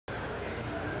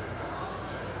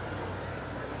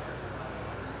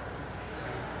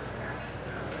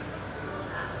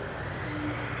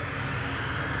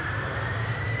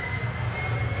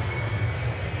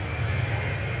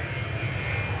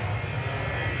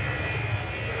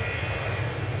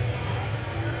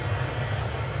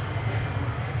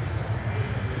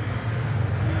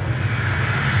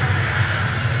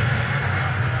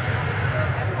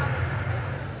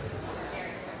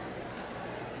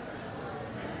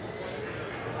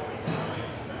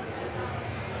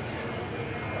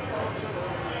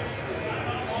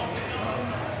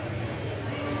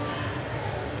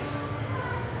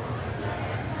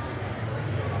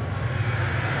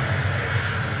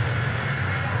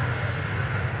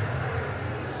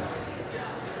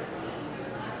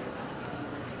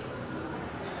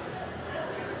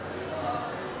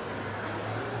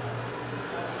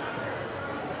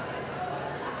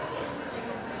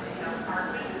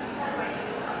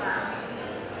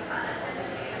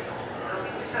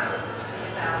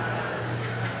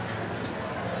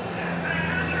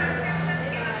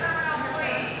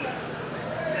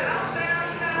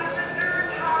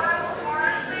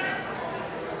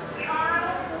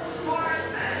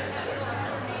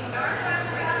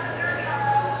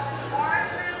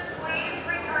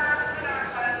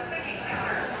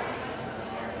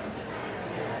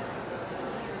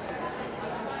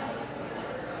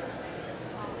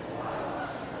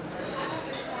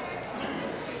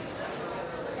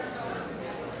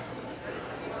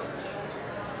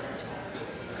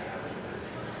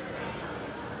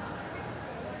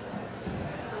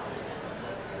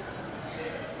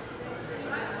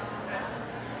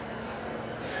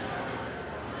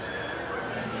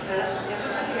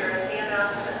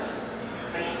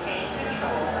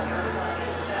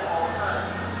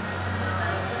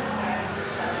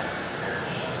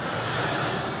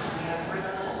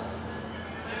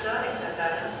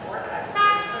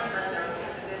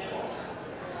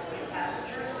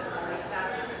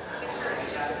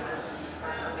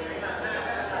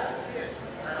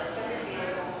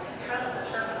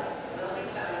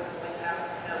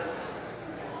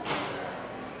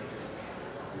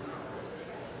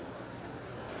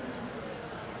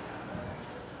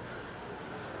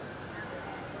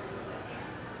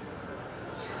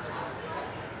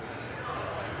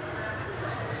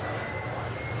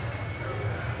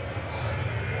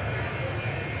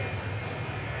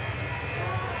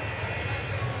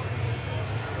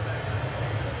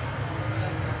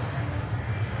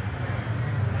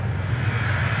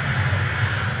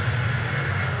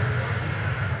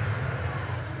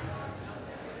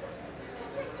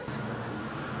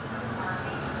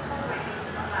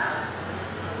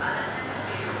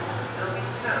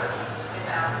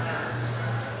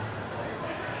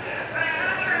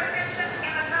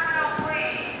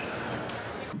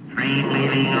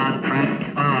leaving on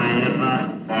track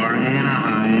 5 for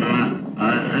Anaheim,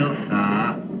 Azusa,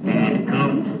 and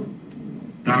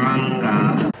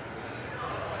Cucamonga.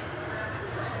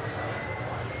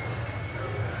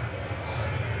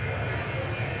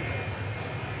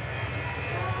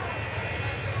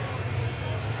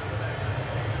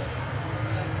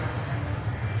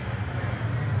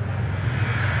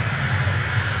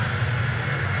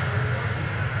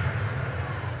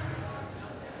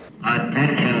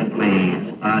 Attention,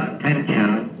 please.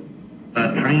 Attention. The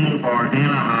train for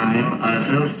Anaheim,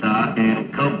 Azusa,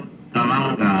 and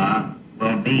Cucamonga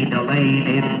will be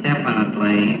delayed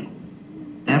indefinitely.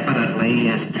 Definitely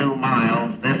is 2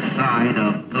 miles this side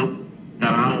of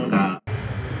Cucamonga.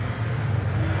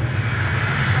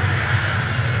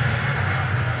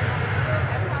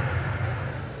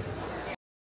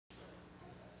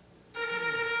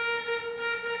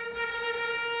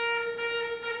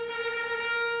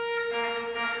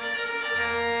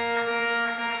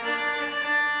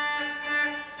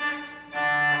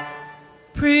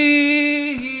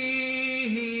 Prepare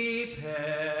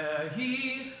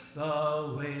ye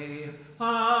the way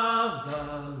of the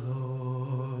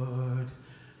Lord.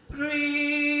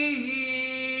 Prepare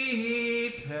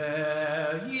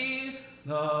ye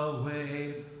the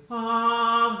way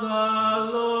of the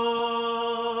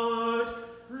Lord.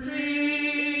 Prepare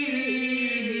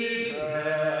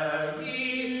ye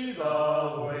the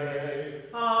way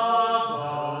of the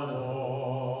Lord.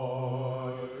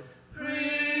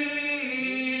 Prepare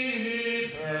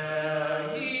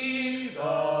ye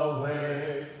the way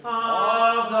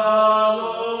of the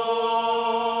Lord.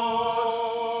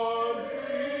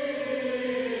 Prepare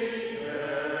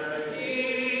ye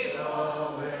the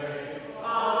way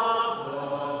of the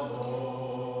Lord.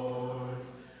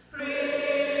 Prepare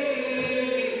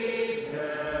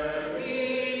ye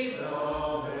the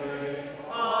way of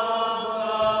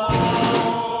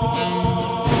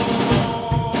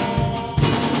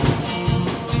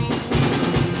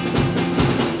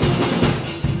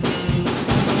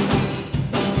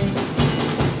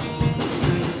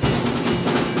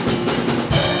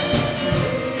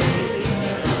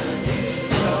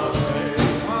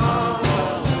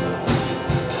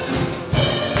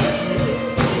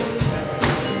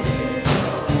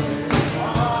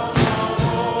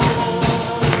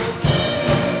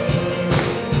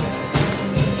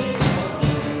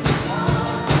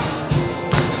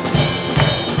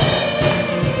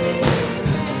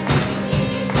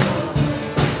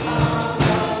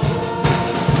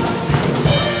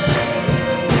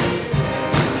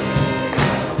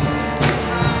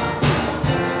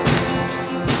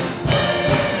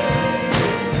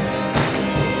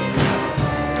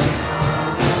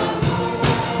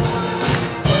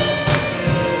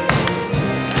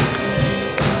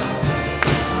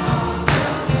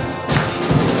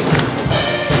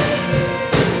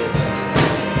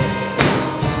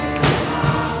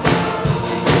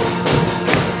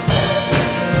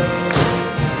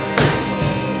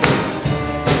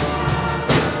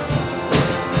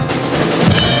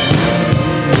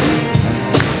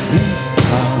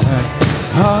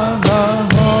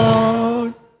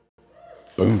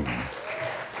Boom.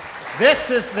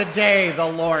 This is the day the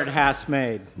Lord has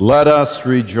made. Let us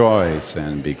rejoice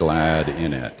and be glad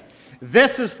in it.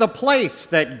 This is the place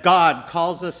that God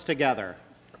calls us together.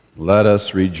 Let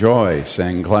us rejoice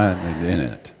and glad in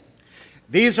it.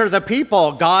 These are the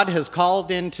people God has called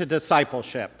into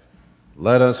discipleship.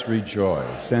 Let us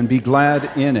rejoice and be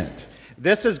glad in it.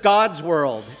 This is God's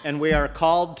world, and we are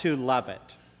called to love it.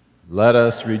 Let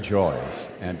us rejoice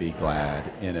and be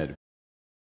glad in it.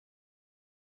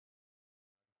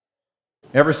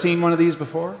 Ever seen one of these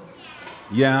before?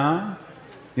 Yeah?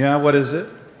 Yeah, what is it?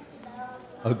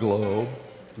 A globe.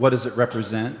 What does it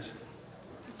represent?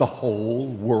 The whole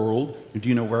world. Do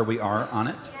you know where we are on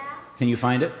it? Can you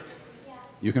find it?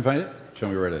 You can find it? Show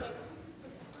me where it is.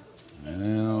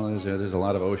 Well, there's a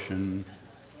lot of ocean.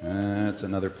 That's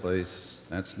another place.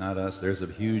 That's not us. There's a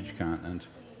huge continent.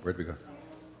 Where'd we go?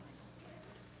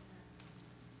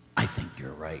 I think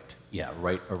you're right. Yeah,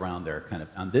 right around there, kind of.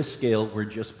 On this scale, we're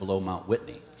just below Mount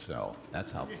Whitney. So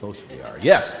that's how close we are.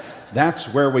 Yes, that's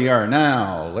where we are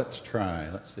now. Let's try.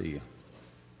 Let's see.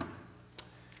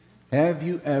 Have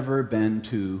you ever been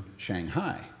to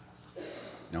Shanghai?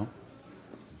 No?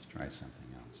 Let's try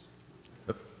something else.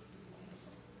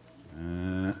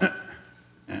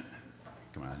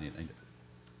 Come on, I need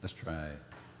let's try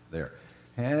there.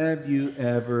 Have you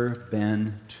ever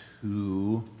been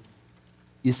to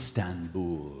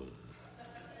Istanbul?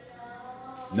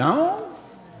 No?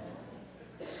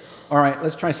 All right,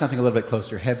 let's try something a little bit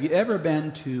closer. Have you ever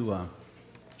been to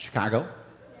Chicago?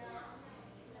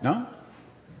 No?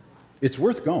 It's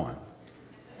worth going.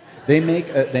 They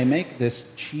make this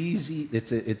cheesy.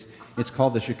 It's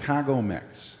called the Chicago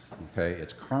mix. Okay,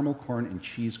 it's caramel corn and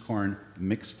cheese corn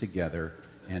mixed together,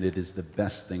 and it is the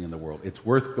best thing in the world. It's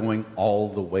worth going all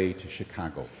the way to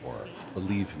Chicago for,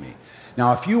 believe me.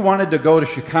 Now, if you wanted to go to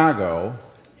Chicago,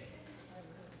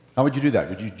 how would you do that?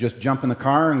 Would you just jump in the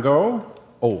car and go?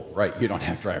 Oh, right, you don't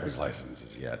have driver's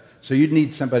licenses yet. So you'd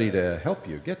need somebody to help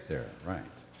you get there, right?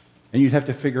 And you'd have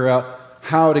to figure out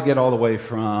how to get all the way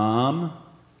from,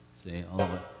 say,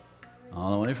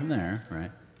 all the way from there,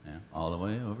 right? Yeah, all the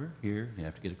way over here. You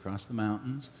have to get across the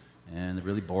mountains, and the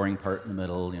really boring part in the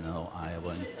middle, you know, Iowa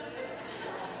and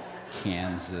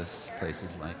Kansas,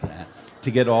 places like that, to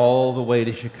get all the way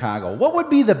to Chicago. What would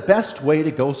be the best way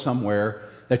to go somewhere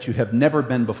that you have never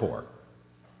been before?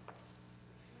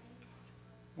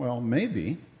 Well,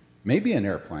 maybe an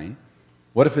airplane.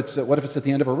 What if it's at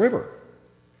the end of a river?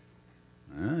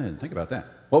 I didn't think about that.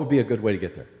 What would be a good way to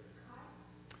get there?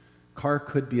 Car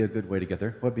could be a good way to get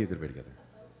there. What would be a good way to get there?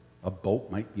 A boat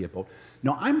might be a boat.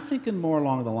 No, I'm thinking more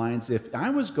along the lines, if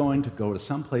I was going to go to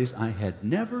some place I had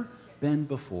never been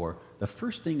before, the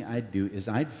first thing I'd do is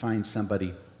I'd find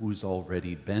somebody who's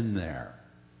already been there,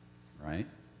 right?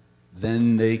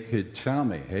 Then they could tell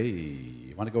me, hey,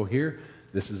 you want to go here?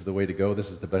 This is the way to go.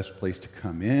 This is the best place to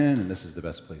come in, and this is the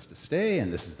best place to stay,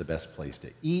 and this is the best place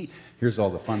to eat. Here's all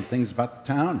the fun things about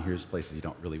the town. Here's places you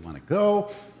don't really want to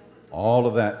go. All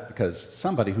of that because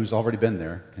somebody who's already been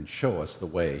there can show us the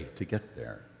way to get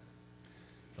there.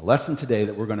 The lesson today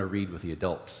that we're going to read with the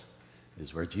adults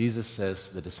is where Jesus says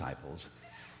to the disciples,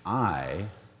 I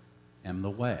am the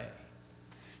way.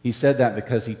 He said that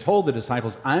because he told the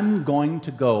disciples, I'm going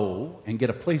to go and get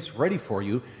a place ready for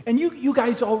you, and you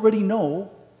guys already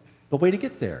know the way to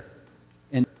get there.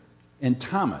 And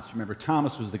Thomas, remember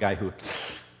Thomas was the guy who,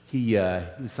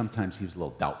 sometimes he was a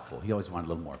little doubtful. He always wanted a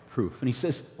little more proof. And he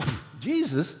says,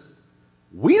 Jesus,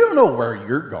 we don't know where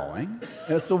you're going,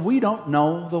 so we don't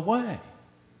know the way.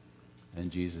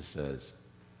 And Jesus says,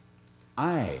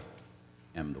 I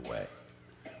am the way.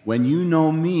 When you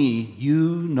know me,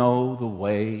 you know the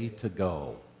way to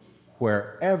go.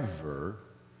 Wherever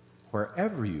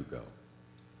you go.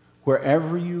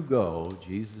 Wherever you go,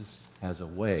 Jesus has a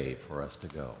way for us to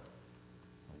go.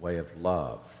 A way of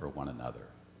love for one another.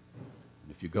 And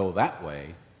if you go that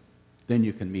way, then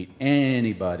you can meet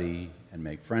anybody and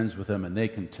make friends with them, and they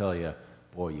can tell you,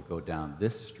 boy, you go down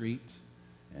this street,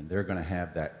 and they're going to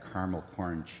have that caramel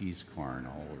corn cheese corn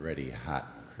already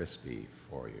hot and crispy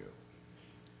for you.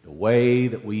 The way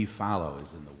that we follow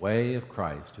is in the way of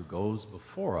Christ, who goes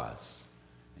before us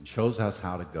and shows us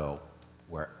how to go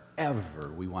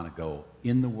wherever we want to go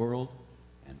in the world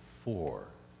and for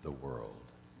the world.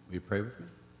 Will you pray with me?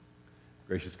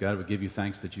 Gracious God, we give you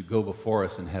thanks that you go before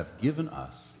us and have given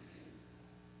us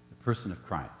the person of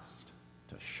Christ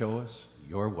to show us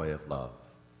your way of love,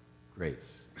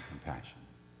 grace, and compassion.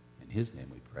 In his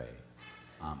name we pray.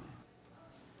 Amen.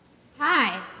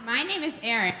 Hi, my name is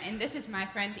Aaron, and this is my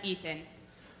friend Ethan.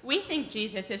 We think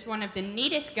Jesus is one of the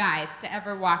neatest guys to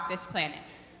ever walk this planet.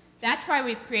 That's why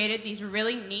we've created these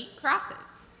really neat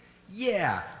crosses.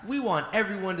 Yeah, we want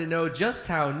everyone to know just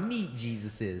how neat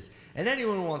Jesus is. And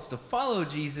anyone who wants to follow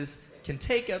Jesus can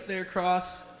take up their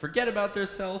cross, forget about their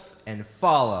self, and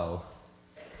follow.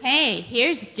 Hey,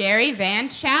 here's Gary Van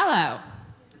Shallow.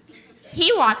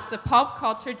 He walks the pulp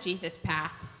culture Jesus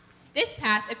path. This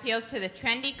path appeals to the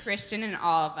trendy Christian in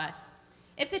all of us.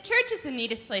 If the church is the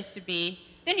neatest place to be,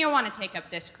 then you'll want to take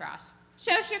up this cross.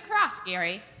 Show us your cross,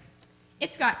 Gary.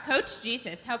 It's got Coach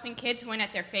Jesus helping kids win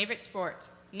at their favorite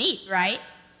sports. Neat, right?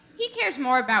 He cares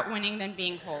more about winning than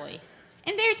being holy.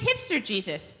 And there's hipster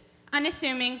Jesus,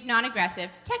 unassuming, non-aggressive,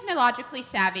 technologically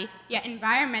savvy, yet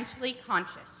environmentally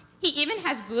conscious. He even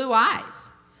has blue eyes.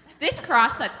 This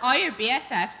cross lets all your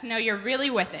BFFs know you're really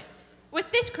with it. With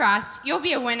this cross, you'll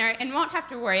be a winner and won't have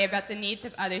to worry about the needs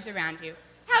of others around you.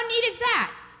 How neat is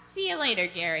that? See you later,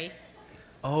 Gary.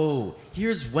 Oh,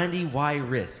 here's Wendy Y.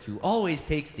 Risk, who always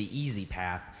takes the easy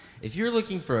path. If you're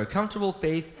looking for a comfortable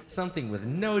faith, something with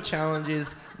no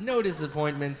challenges, no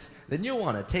disappointments, then you'll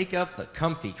want to take up the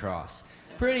comfy cross.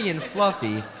 Pretty and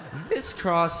fluffy, this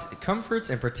cross comforts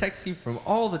and protects you from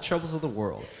all the troubles of the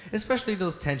world, especially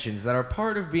those tensions that are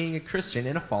part of being a Christian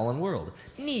in a fallen world.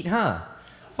 Neat, huh?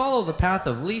 Follow the path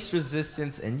of least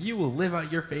resistance and you will live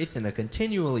out your faith in a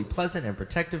continually pleasant and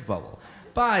protective bubble.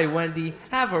 Bye, Wendy.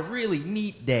 Have a really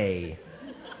neat day.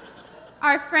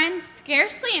 Our friends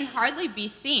Scarcely and Hardly Be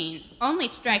Seen only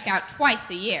strike out twice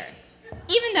a year.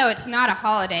 Even though it's not a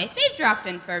holiday, they've dropped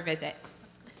in for a visit.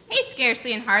 Hey,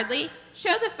 Scarcely and Hardly,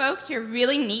 show the folks your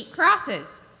really neat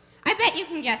crosses. I I bet you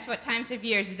can guess what times of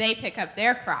years they pick up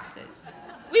their crosses.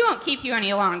 We won't keep you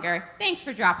any longer. Thanks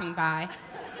for dropping by.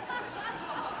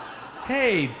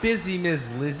 Hey, busy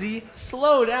Miss Lizzie,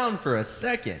 slow down for a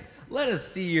second. Let us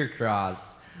see your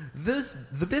cross.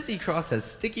 The busy cross has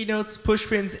sticky notes,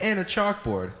 pushpins, and a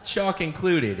chalkboard, chalk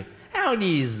included. How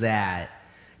neat is that?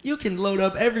 You can load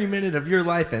up every minute of your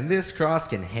life and this cross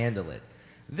can handle it.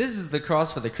 This is the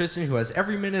cross for the Christian who has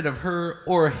every minute of her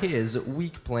or his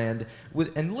week planned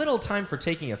and little time for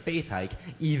taking a faith hike,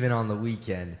 even on the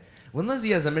weekend. When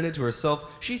Lizzie has a minute to herself,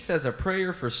 she says a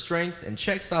prayer for strength and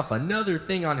checks off another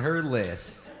thing on her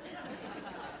list.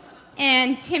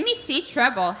 And Timmy C.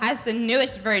 Treble has the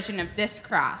newest version of this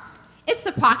cross. It's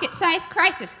the pocket-sized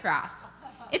crisis cross.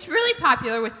 It's really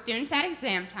popular with students at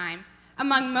exam time,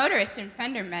 among motorists and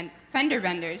fender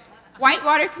benders,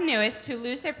 whitewater canoeists who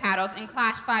lose their paddles in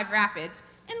Class 5 rapids,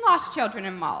 and lost children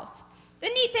in malls. The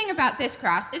neat thing about this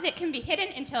cross is it can be hidden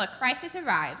until a crisis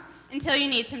arrives, until you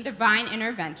need some divine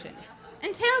intervention.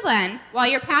 Until then, while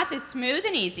your path is smooth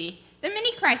and easy, the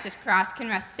mini crisis cross can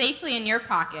rest safely in your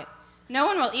pocket. No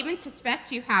one will even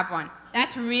suspect you have one.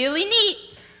 That's really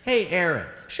neat. Hey, Aaron,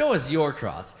 show us your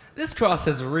cross. This cross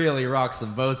has really rocked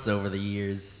some boats over the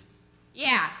years.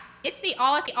 Yeah, it's the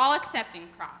all-accepting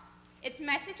cross. Its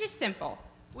message is simple.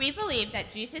 We believe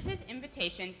that Jesus'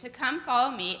 invitation to come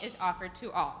follow me is offered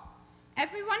to all.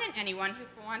 Everyone and anyone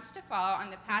who wants to follow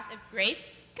on the path of grace,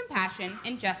 compassion,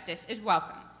 and justice is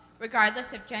welcome,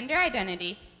 regardless of gender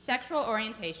identity, sexual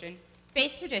orientation,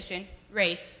 faith tradition,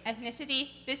 race, ethnicity,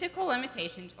 physical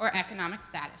limitations, or economic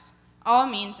status. All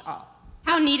means all.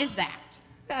 How neat is that?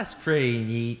 That's pretty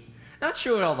neat. Not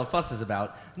sure what all the fuss is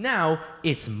about. Now,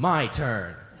 it's my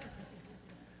turn.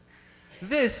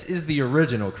 This is the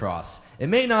original cross. It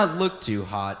may not look too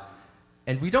hot,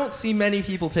 and we don't see many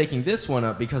people taking this one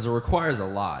up because it requires a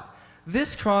lot.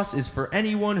 This cross is for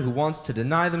anyone who wants to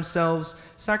deny themselves,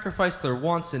 sacrifice their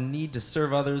wants and need to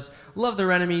serve others, love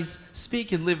their enemies,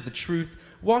 speak and live the truth,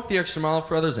 walk the extra mile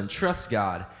for others, and trust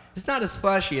God. It's not as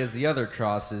flashy as the other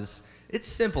crosses. It's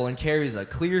simple and carries a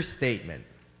clear statement.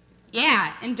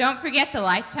 Yeah, and don't forget the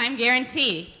lifetime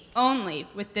guarantee, only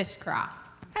with this cross.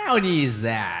 How neat is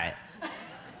that?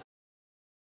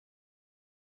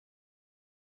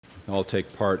 I'll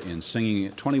take part in singing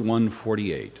at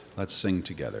 2148. Let's sing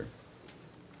together.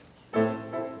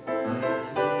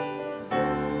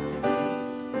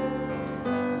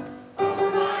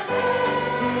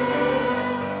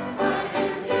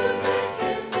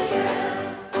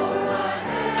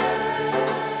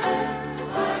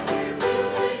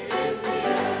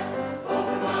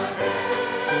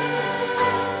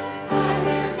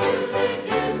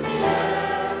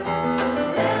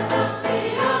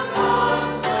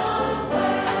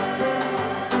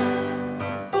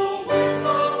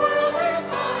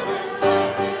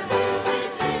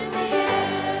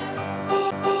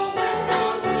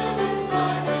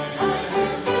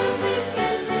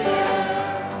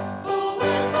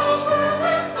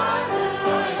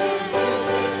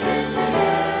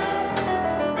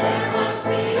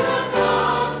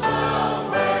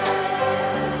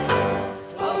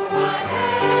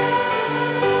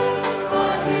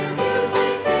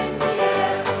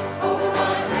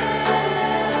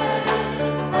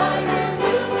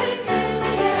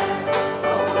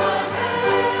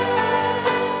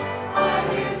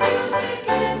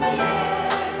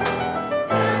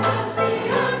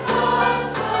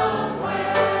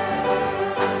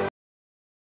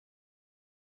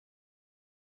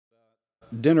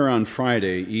 Dinner on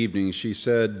Friday evening, she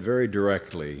said very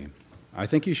directly, "I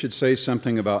think you should say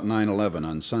something about 9/11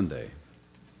 on Sunday.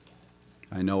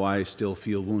 I know I still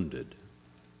feel wounded."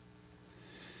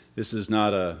 This is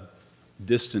not a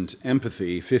distant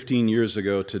empathy. 15 years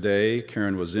ago today,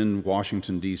 Karen was in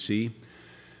Washington, D.C.,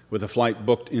 with a flight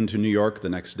booked into New York the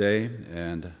next day,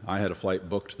 and I had a flight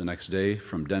booked the next day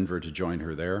from Denver to join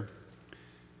her there.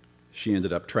 She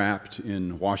ended up trapped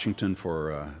in Washington for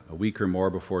a week or more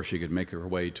before she could make her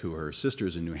way to her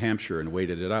sisters in New Hampshire and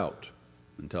waited it out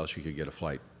until she could get a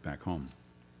flight back home.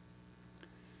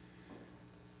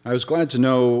 I was glad to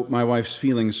know my wife's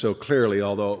feelings so clearly,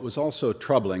 although it was also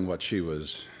troubling what she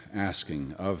was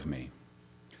asking of me.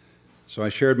 So I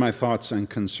shared my thoughts and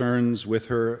concerns with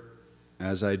her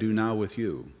as I do now with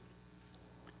you,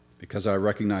 because I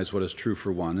recognize what is true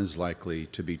for one is likely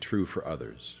to be true for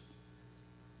others.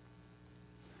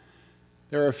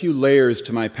 There are a few layers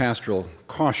to my pastoral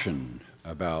caution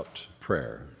about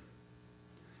prayer,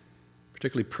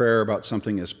 particularly prayer about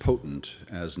something as potent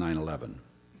as 9/11.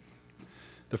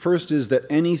 The first is that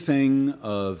anything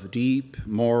of deep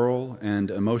moral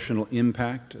and emotional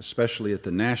impact, especially at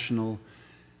the national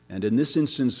and in this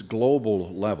instance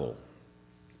global level,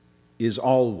 is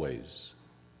always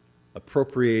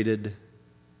appropriated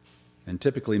and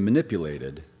typically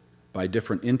manipulated by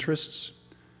different interests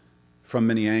from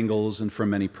many angles and from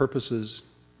many purposes,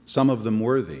 some of them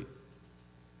worthy,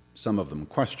 some of them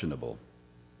questionable,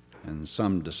 and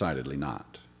some decidedly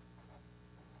not.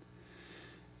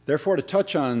 Therefore, to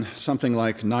touch on something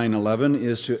like 9/11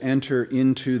 is to enter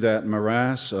into that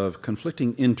morass of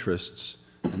conflicting interests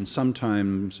and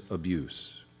sometimes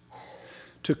abuse.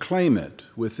 To claim it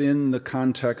within the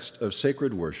context of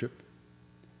sacred worship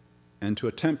and to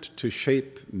attempt to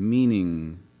shape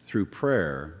meaning through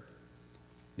prayer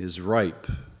is ripe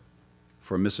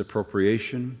for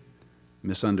misappropriation,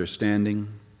 misunderstanding,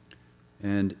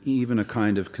 and even a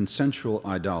kind of consensual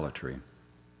idolatry.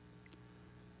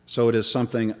 So it is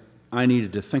something I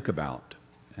needed to think about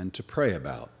and to pray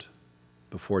about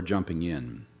before jumping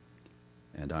in,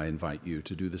 and I invite you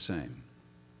to do the same.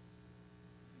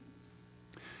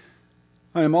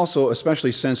 I am also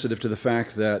especially sensitive to the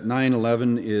fact that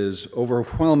 9/11 is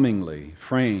overwhelmingly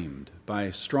framed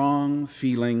by strong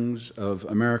feelings of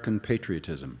American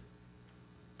patriotism.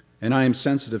 And I am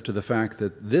sensitive to the fact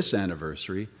that this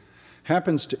anniversary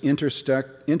happens to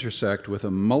intersect with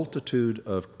a multitude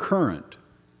of current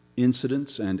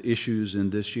incidents and issues in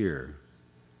this year,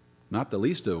 not the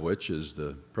least of which is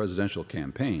the presidential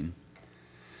campaign,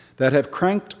 that have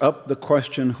cranked up the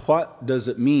question, what does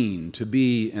it mean to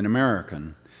be an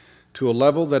American, to a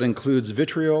level that includes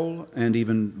vitriol and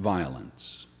even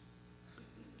violence.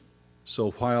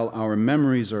 So while our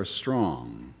memories are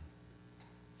strong,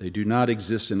 they do not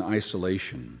exist in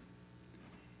isolation,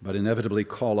 but inevitably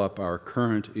call up our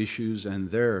current issues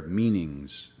and their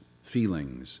meanings,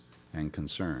 feelings, and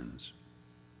concerns.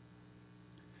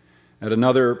 At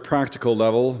another practical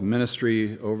level,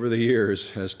 ministry over the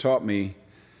years has taught me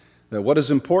that what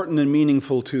is important and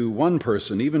meaningful to one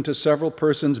person, even to several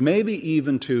persons, maybe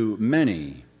even to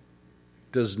many,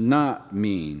 does not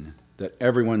mean that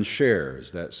everyone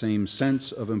shares that same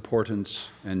sense of importance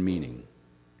and meaning,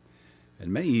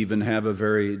 and may even have a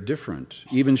very different,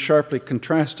 even sharply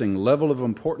contrasting level of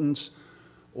importance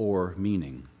or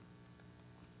meaning.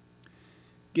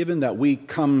 Given that we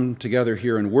come together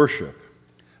here in worship,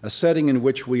 a setting in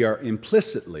which we are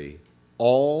implicitly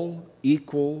all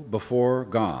equal before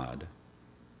God,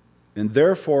 and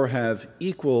therefore have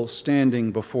equal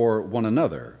standing before one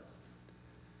another,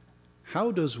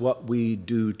 how does what we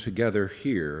do together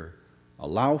here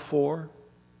allow for,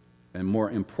 and more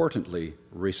importantly,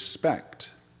 respect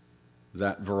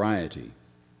that variety,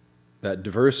 that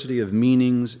diversity of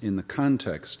meanings in the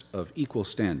context of equal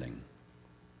standing?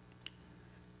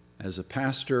 As a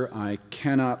pastor, I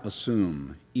cannot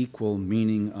assume equal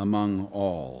meaning among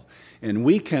all, and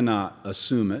we cannot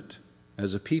assume it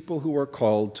as a people who are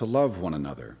called to love one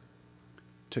another,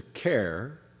 to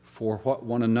care for what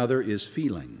one another is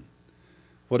feeling,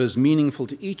 what is meaningful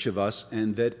to each of us,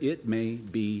 and that it may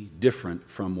be different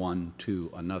from one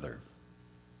to another.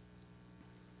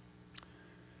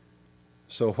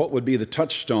 So what would be the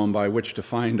touchstone by which to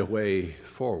find a way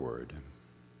forward?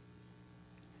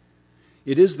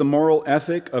 It is the moral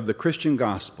ethic of the Christian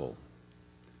gospel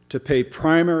to pay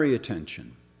primary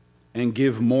attention and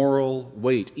give moral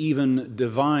weight, even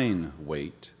divine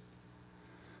weight,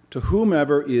 to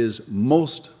whomever is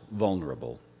most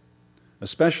vulnerable,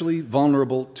 especially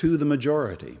vulnerable to the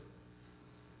majority,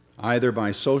 either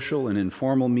by social and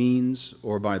informal means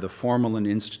or by the formal and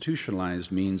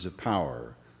institutionalized means of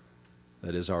power,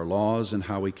 that is, our laws and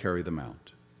how we carry them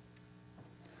out.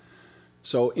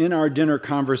 So in our dinner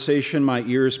conversation, my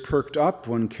ears perked up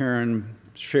when Karen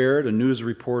shared a news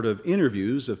report of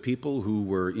interviews of people who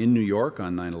were in New York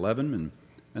on 9/11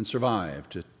 and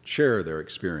survived, to share their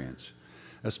experience,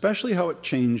 especially how it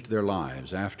changed their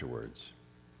lives afterwards.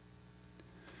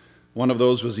 One of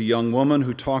those was a young woman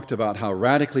who talked about how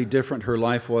radically different her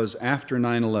life was after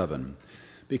 9/11,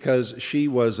 because she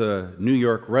was a New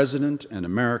York resident and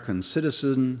American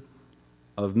citizen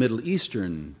of Middle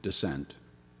Eastern descent,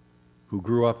 who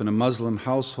grew up in a Muslim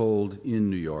household in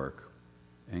New York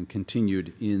and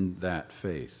continued in that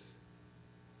faith.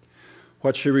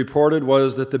 What she reported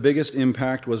was that the biggest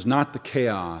impact was not the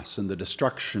chaos and the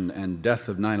destruction and death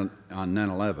of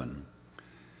 9/11,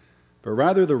 but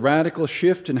rather the radical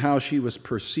shift in how she was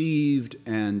perceived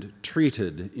and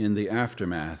treated in the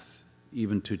aftermath,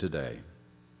 even to today.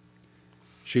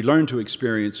 She learned to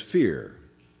experience fear,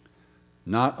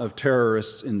 not of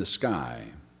terrorists in the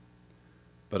sky,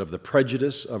 but of the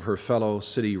prejudice of her fellow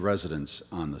city residents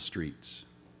on the streets.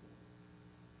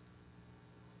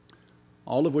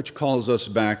 All of which calls us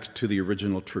back to the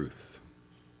original truth,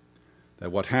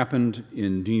 that what happened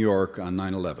in New York on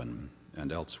 9/11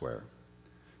 and elsewhere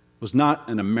was not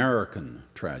an American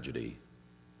tragedy,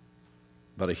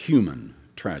 but a human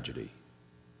tragedy.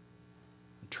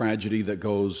 A tragedy that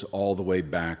goes all the way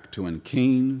back to when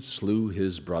Cain slew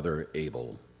his brother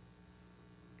Abel.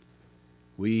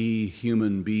 We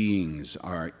human beings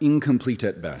are incomplete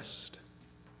at best,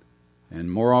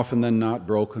 and more often than not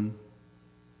broken,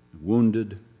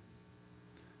 wounded,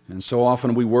 and so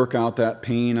often we work out that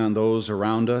pain on those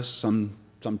around us,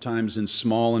 sometimes in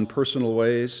small and personal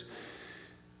ways,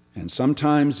 and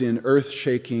sometimes in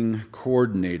earth-shaking,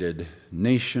 coordinated,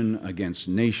 nation against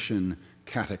nation,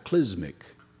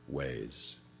 cataclysmic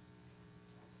ways.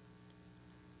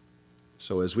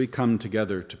 So as we come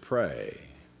together to pray,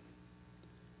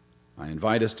 I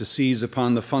invite us to seize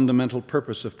upon the fundamental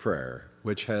purpose of prayer,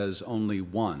 which has only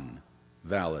one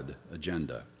valid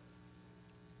agenda: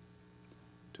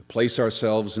 to place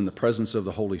ourselves in the presence of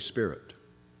the Holy Spirit,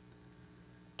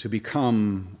 to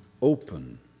become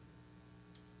open,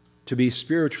 to be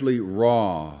spiritually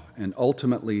raw and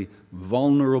ultimately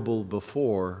vulnerable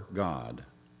before God,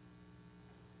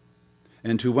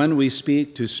 and to, when we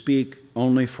speak, to speak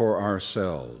only for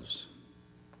ourselves,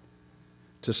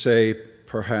 to say,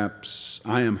 perhaps,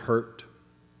 I am hurt,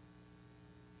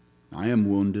 I am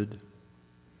wounded,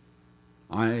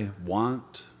 I'm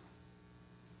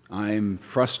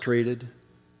frustrated,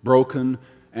 broken,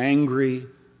 angry,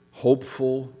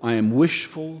 hopeful, I am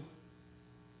wishful,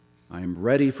 I am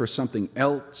ready for something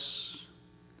else,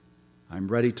 I'm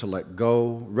ready to let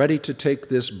go, ready to take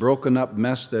this broken up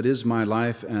mess that is my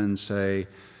life and say,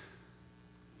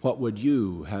 what would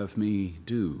you have me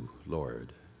do,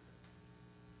 Lord?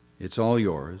 It's all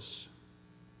yours.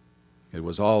 It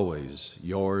was always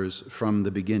yours from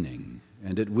the beginning,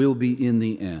 and it will be in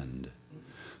the end.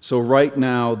 So right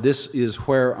now, this is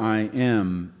where I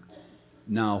am.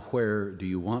 Now, where do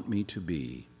you want me to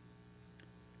be?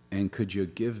 And could you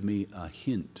give me a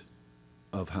hint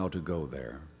of how to go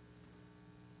there?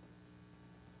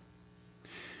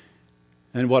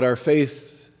 And what our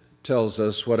faith tells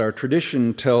us, what our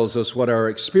tradition tells us, what our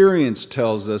experience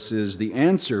tells us is the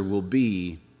answer will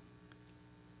be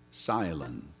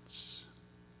silence.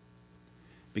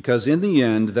 Because in the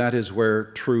end, that is where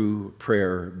true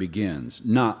prayer begins,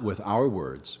 not with our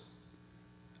words,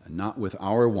 and not with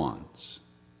our wants,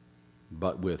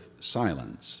 but with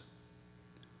silence,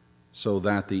 so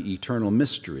that the eternal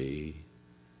mystery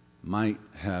might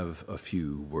have a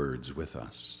few words with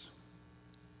us.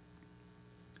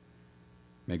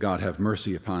 May God have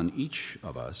mercy upon each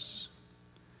of us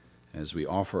as we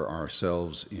offer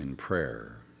ourselves in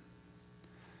prayer.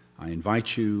 I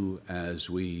invite you, as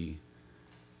we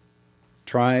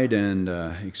tried and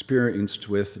experienced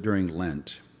with during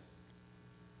Lent,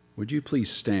 would you please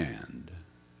stand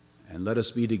and let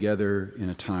us be together in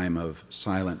a time of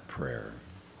silent prayer.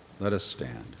 Let us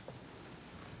stand.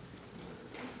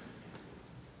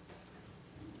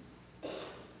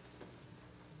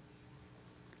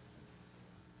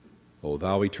 O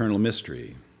thou eternal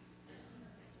mystery,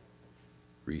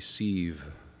 receive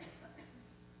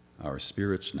our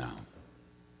spirits now.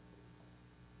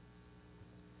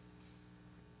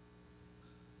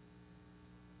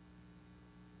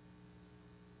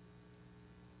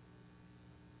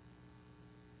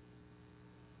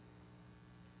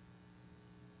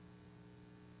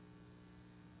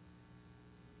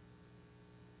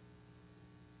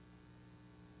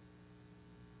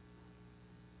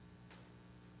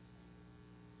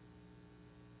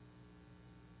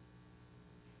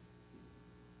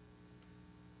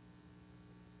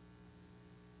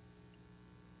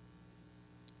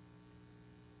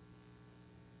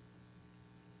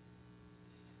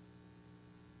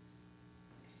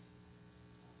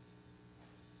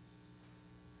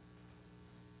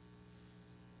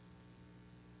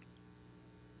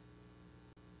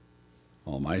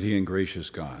 Almighty and gracious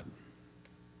God,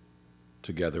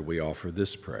 together we offer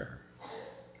this prayer,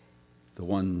 the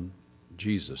one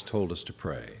Jesus told us to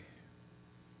pray.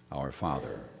 Our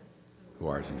Father, who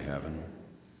art in heaven,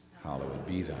 hallowed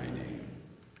be thy name.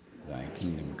 Thy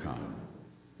kingdom come,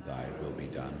 thy will be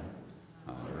done,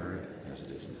 on earth as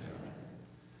it is in heaven.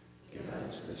 Give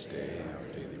us this day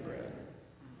our daily bread,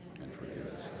 and forgive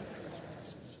us our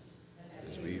trespasses,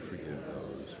 as we forgive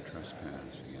those who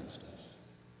trespass against us.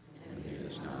 And lead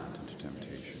us not into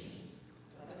temptation,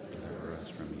 but deliver us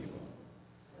from evil.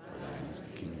 For thine is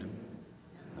the kingdom,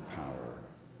 and the power,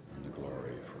 and the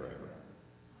glory forever.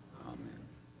 Amen.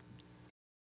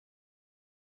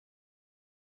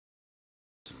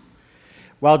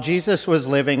 While Jesus was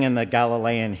living in the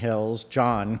Galilean hills,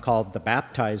 John, called the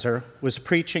Baptizer, was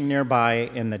preaching nearby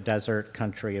in the desert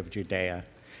country of Judea.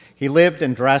 He lived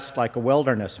and dressed like a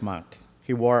wilderness monk.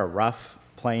 He wore a rough,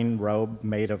 plain robe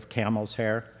made of camel's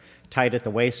hair, tied at the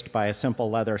waist by a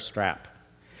simple leather strap.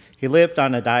 He lived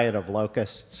on a diet of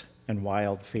locusts and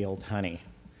wild field honey.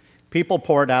 People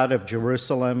poured out of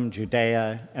Jerusalem,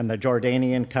 Judea, and the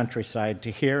Jordanian countryside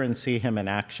to hear and see him in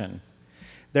action.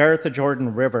 There at the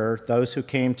Jordan River, those who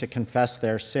came to confess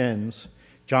their sins,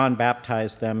 John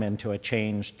baptized them into a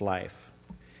changed life.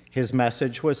 His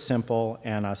message was simple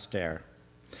and austere,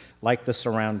 like the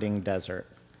surrounding desert.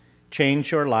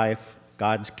 Change your life,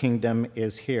 God's kingdom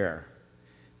is here.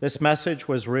 This message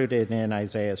was rooted in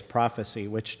Isaiah's prophecy,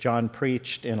 which John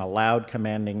preached in a loud,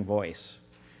 commanding voice.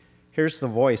 Here's the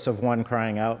voice of one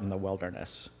crying out in the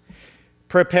wilderness.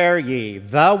 Prepare ye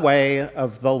the way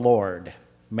of the Lord.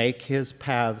 Make his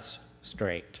paths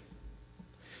straight.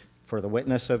 For the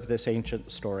witness of this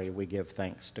ancient story, we give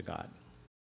thanks to God.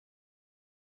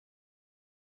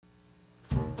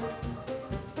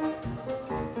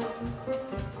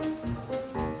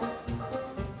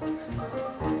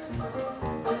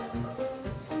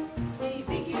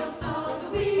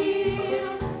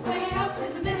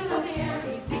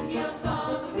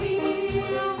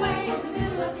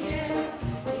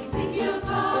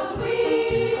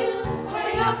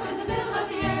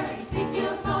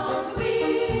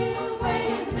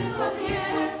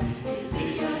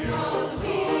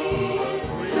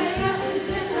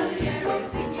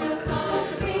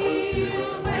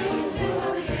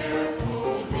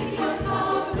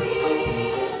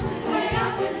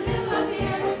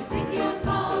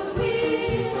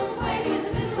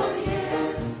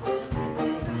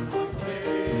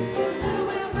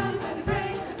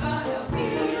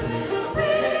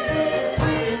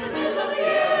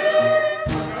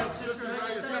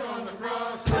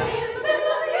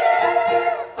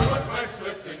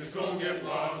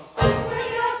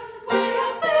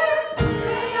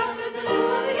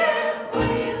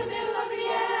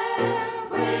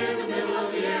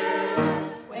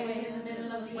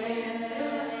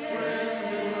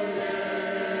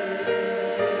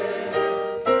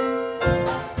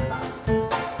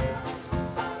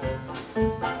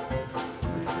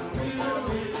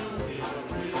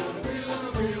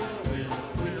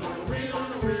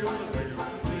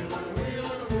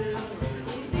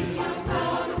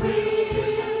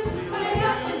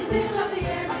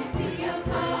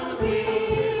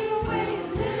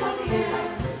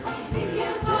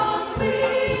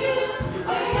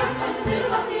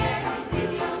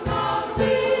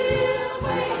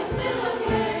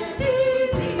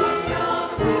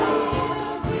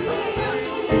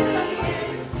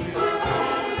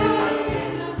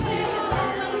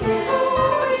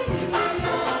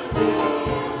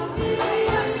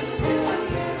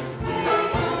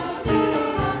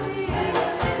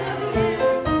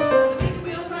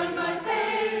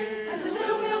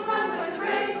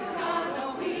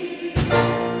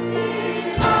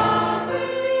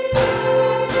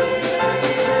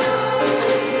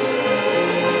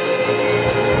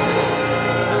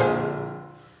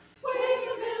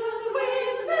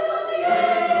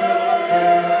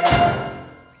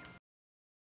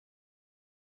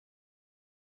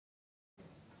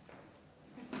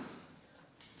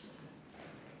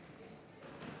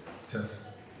 Test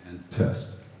and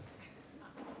test.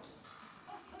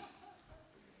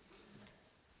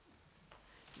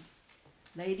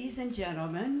 Ladies and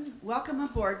gentlemen, welcome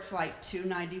aboard Flight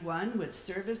 291 with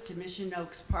service to Mission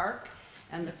Oaks Park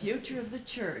and the future of the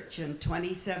church in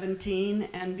 2017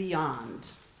 and beyond.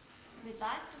 We'd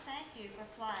like to thank you for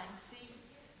flying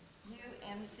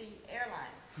Cam-UMC Airlines.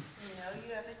 We know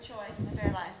you have a choice of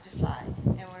airlines to fly,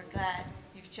 and we're glad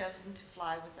you've chosen to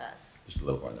fly with us. Just a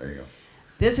little one, there you go.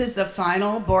 This is the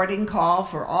final boarding call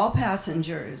for all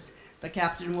passengers. The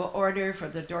captain will order for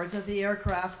the doors of the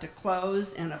aircraft to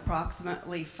close in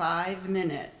approximately 5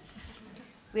 minutes.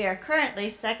 We are currently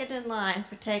second in line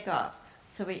for takeoff,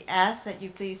 so we ask that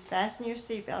you please fasten your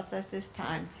seatbelts at this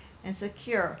time and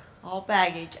secure all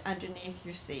baggage underneath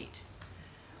your seat.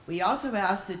 We also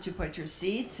ask that you put your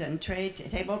seats and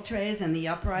table trays in the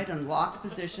upright and locked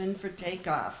position for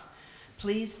takeoff.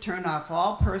 Please turn off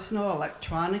all personal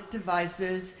electronic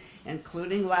devices,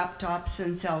 including laptops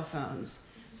and cell phones.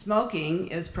 Smoking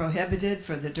is prohibited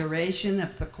for the duration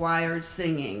of the choir's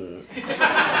singing.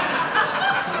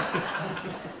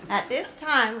 At this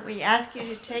time, we ask you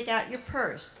to take out your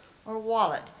purse or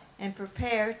wallet and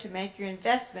prepare to make your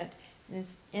investment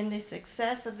in the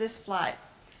success of this flight.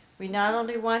 We not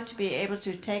only want to be able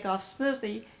to take off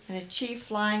smoothly and achieve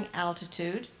flying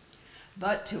altitude,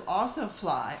 but to also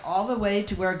fly all the way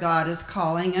to where God is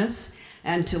calling us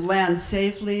and to land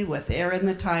safely with air in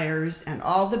the tires and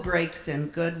all the brakes in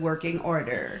good working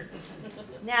order.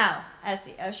 Now, as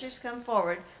the ushers come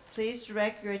forward, please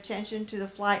direct your attention to the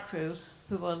flight crew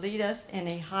who will lead us in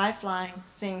a high-flying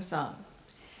sing-song.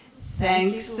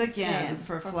 Thanks again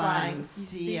for flying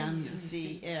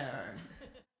CM-UC Air.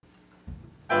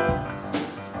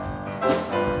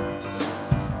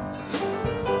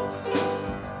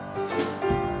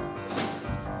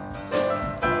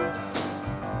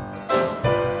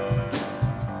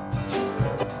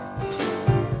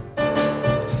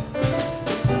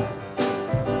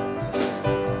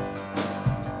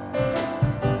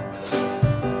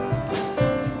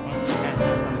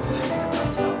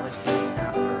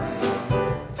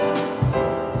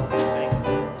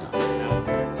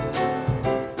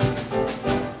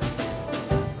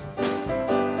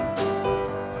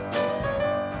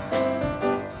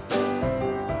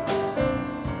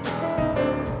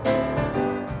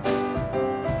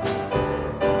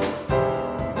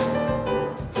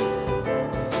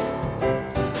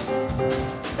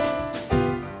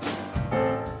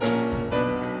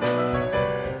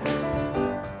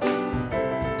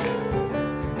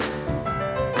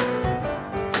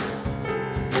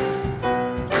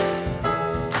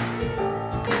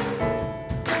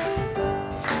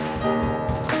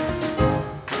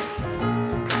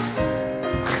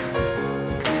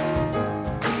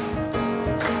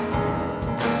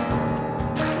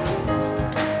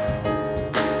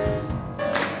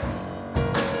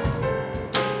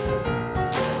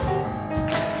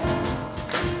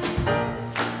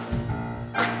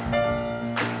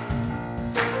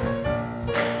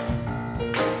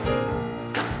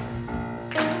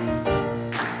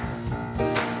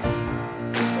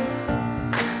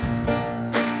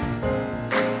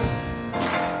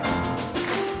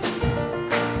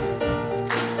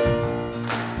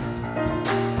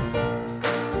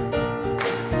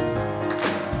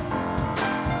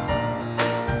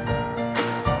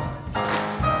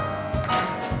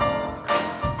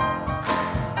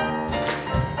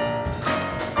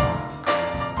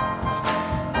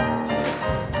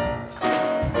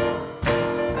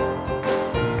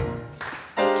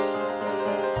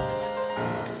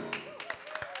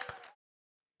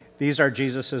 These are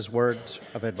Jesus' words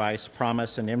of advice,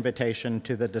 promise, and invitation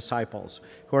to the disciples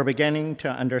who are beginning to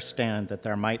understand that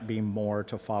there might be more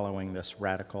to following this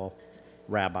radical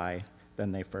rabbi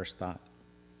than they first thought.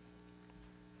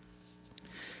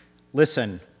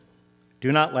 Listen,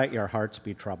 do not let your hearts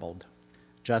be troubled.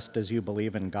 Just as you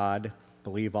believe in God,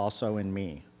 believe also in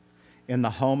me. In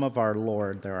the home of our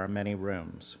Lord there are many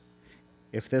rooms.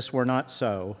 If this were not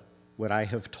so, would I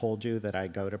have told you that I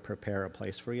go to prepare a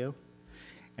place for you?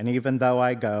 And even though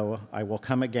I go, I will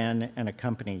come again and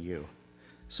accompany you,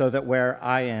 so that where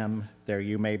I am, there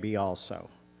you may be also.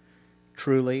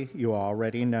 Truly, you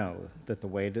already know that the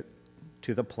way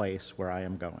to the place where I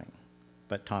am going.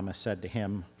 But Thomas said to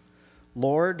him,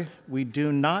 Lord, we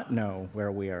do not know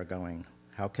where we are going.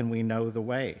 How can we know the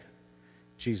way?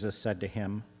 Jesus said to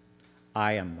him,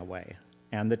 I am the way,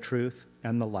 and the truth,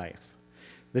 and the life.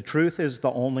 The truth is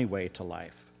the only way to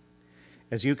life.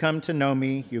 As you come to know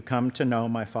me, you come to know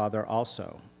my Father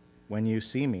also. When you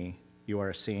see me, you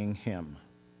are seeing him.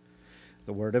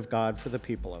 The word of God for the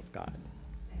people of God.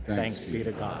 Thanks be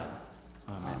to God.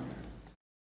 Amen.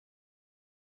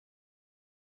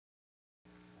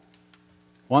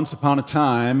 Once upon a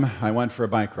time, I went for a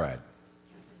bike ride.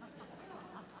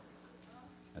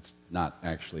 That's not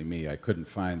actually me. I couldn't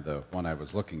find the one I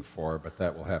was looking for, but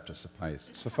that will have to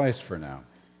suffice for now.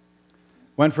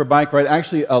 Went for a bike ride,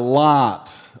 actually a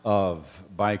lot of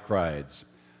bike rides.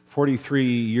 43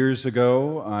 years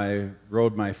ago, I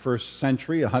rode my first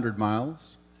century, 100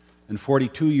 miles. And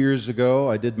 42 years ago,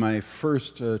 I did my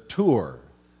first tour,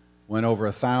 went over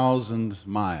 1,000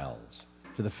 miles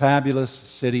to the fabulous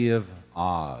city of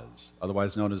Oz,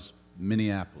 otherwise known as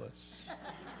Minneapolis.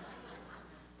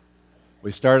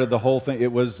 We started the whole thing.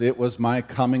 It was my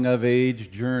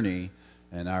coming-of-age journey,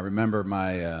 and I remember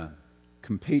my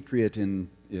compatriot in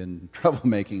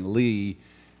troublemaking, Lee,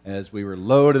 as we were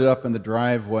loaded up in the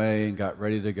driveway and got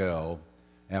ready to go.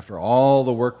 After all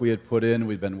the work we had put in,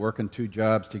 we'd been working 2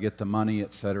 jobs to get the money,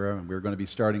 etc., and we were going to be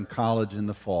starting college in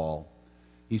the fall.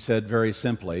 He said very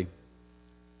simply,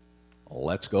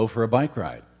 let's go for a bike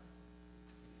ride.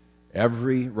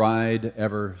 Every ride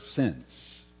ever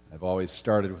since, I've always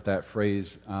started with that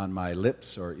phrase on my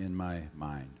lips or in my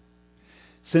mind.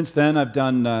 Since then, I've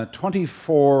done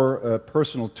 24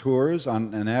 personal tours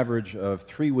on an average of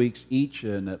 3 weeks each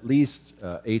and at least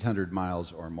 800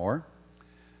 miles or more.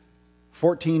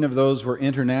 14 of those were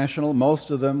international,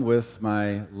 most of them with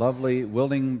my lovely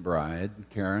willing bride,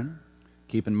 Karen.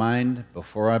 Keep in mind,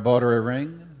 before I bought her a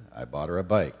ring, I bought her a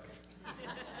bike.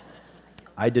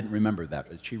 I didn't remember that,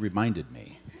 but she reminded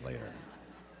me later.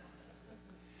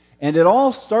 And it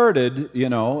all started,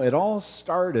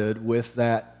 with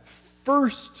that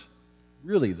first,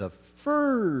 really the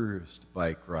first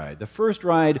bike ride, the first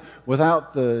ride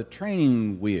without the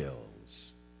training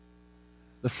wheels.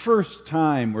 The first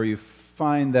time where you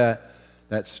find that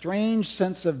strange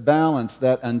sense of balance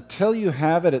that until you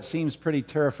have it, it seems pretty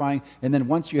terrifying, and then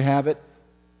once you have it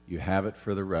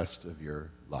for the rest of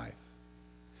your life.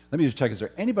 Let me just check, is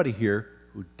there anybody here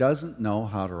who doesn't know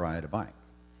how to ride a bike?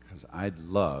 Because I'd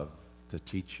love to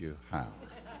teach you how.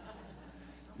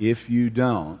 If you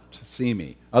don't, see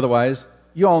me. Otherwise,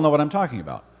 you all know what I'm talking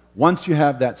about. Once you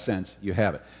have that sense, you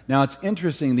have it. Now, it's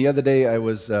interesting. The other day I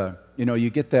was, you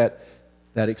get that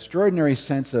extraordinary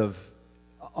sense of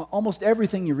almost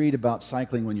everything you read about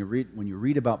cycling, when you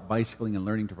read about bicycling and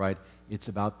learning to ride, it's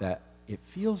about that. It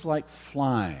feels like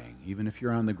flying, even if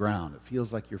you're on the ground. It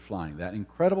feels like you're flying. That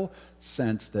incredible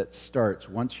sense that starts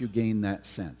once you gain that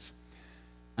sense.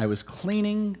 I was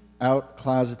cleaning out a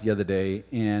closet the other day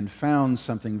and found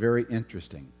something very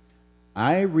interesting.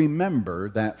 I remember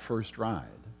that first ride.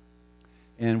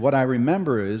 And what I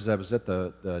remember is I was at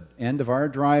the end of our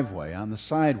driveway on the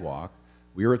sidewalk.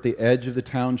 We were at the edge of the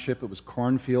township. It was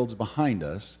cornfields behind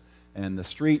us. And the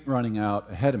street running out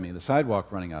ahead of me, the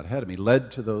sidewalk running out ahead of me, led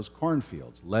to those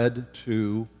cornfields, led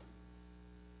to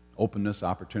openness,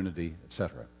 opportunity,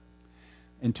 etc.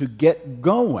 And to get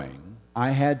going,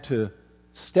 I had to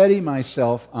steady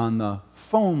myself on the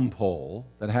phone pole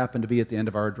that happened to be at the end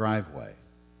of our driveway.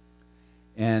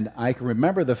 And I can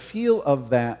remember the feel of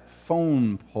that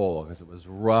phone pole because it was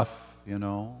rough,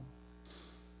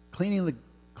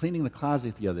 Cleaning the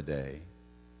closet the other day,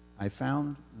 I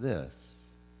found this.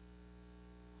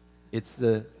 It's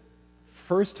the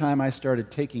first time I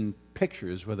started taking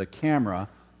pictures with a camera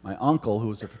my uncle, who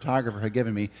was a photographer, had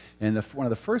given me. And one of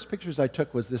the first pictures I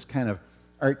took was this kind of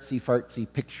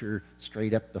artsy-fartsy picture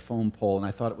straight up the phone pole. And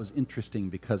I thought it was interesting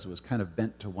because it was kind of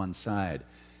bent to one side.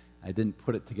 I didn't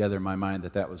put it together in my mind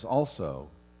that was also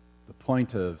the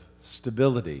point of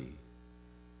stability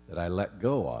that I let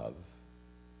go of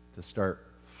to start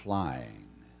flying.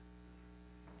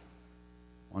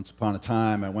 Once upon a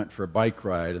time, I went for a bike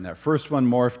ride, and that first one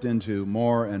morphed into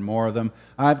more and more of them.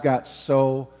 I've got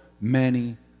so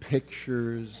many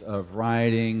pictures of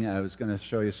riding. I was going to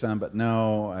show you some, but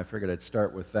no, I figured I'd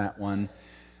start with that one.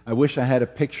 I wish I had a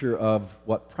picture of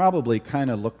what probably kind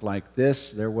of looked like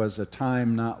this. There was a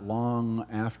time not long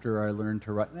after I learned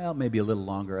to ride, well, maybe a little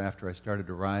longer after I started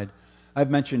to ride. I've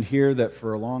mentioned here that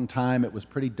for a long time it was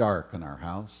pretty dark in our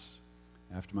house.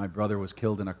 After my brother was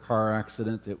killed in a car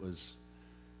accident, there was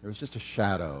just a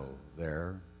shadow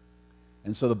there.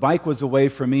 And so the bike was a way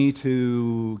for me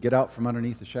to get out from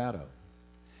underneath the shadow.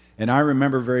 And I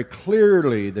remember very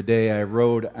clearly the day I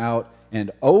rode out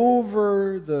and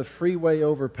over the freeway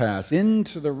overpass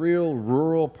into the real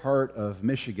rural part of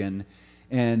Michigan.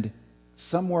 And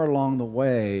somewhere along the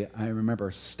way, I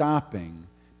remember stopping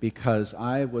because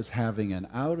I was having an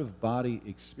out-of-body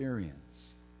experience.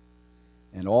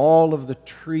 And all of the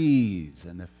trees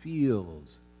and the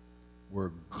fields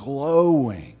were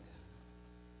glowing.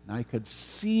 And I could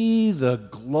see the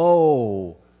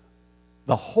glow,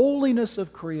 the holiness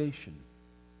of creation.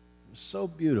 It was so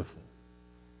beautiful.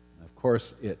 And of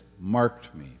course, it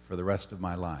marked me for the rest of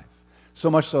my life.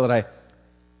 So much so that I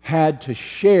had to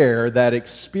share that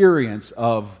experience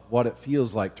of what it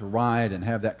feels like to ride and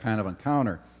have that kind of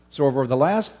encounter. So over the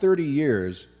last 30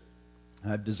 years,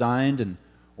 I've designed and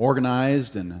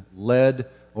organized and led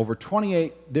over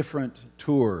 28 different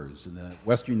tours in the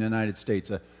western United States,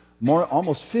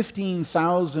 almost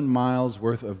 15,000 miles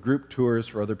worth of group tours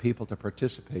for other people to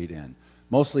participate in,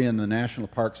 mostly in the national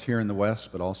parks here in the West,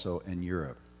 but also in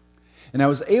Europe. And I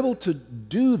was able to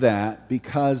do that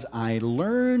because I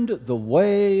learned the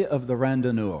way of the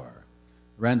randonneur.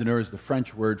 Randonneur is the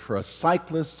French word for a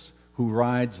cyclist who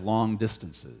rides long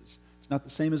distances. It's not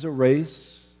the same as a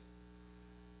race.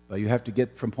 You have to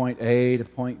get from point A to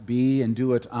point B and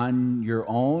do it on your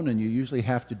own, and you usually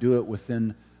have to do it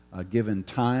within a given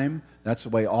time. That's the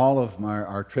way all of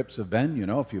our trips have been.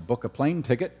 If you book a plane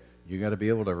ticket, you got to be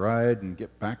able to ride and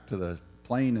get back to the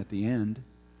plane at the end.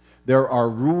 There are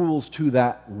rules to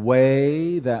that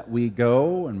way that we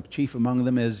go, and chief among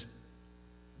them is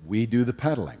we do the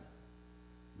pedaling.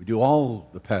 We do all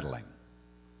the pedaling.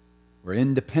 We're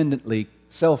independently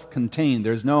self-contained.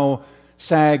 There's no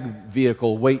SAG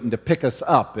vehicle waiting to pick us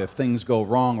up if things go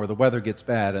wrong or the weather gets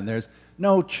bad, and there's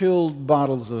no chilled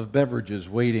bottles of beverages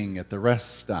waiting at the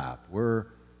rest stop. We're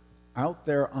out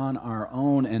there on our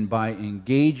own, and by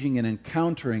engaging and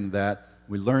encountering that,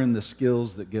 we learn the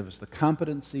skills that give us the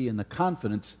competency and the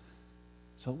confidence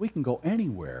so we can go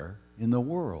anywhere in the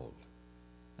world.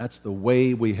 That's the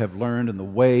way we have learned and the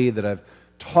way that I've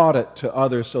taught it to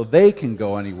others so they can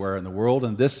go anywhere in the world.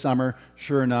 And this summer,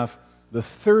 sure enough, the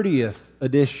 30th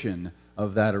edition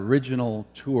of that original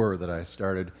tour that I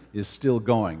started is still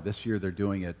going. This year they're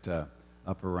doing it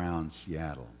up around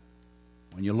Seattle.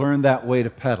 When you learn that way to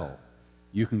pedal,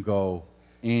 you can go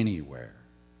anywhere.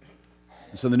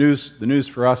 And so the news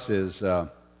for us is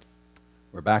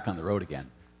we're back on the road again.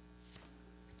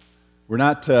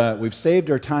 We've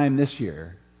saved our time this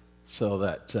year so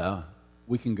that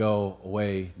we can go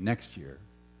away next year.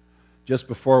 Just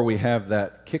before we have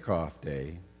that kickoff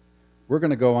day, we're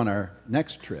going to go on our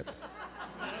next trip.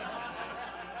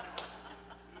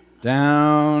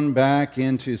 Down back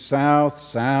into south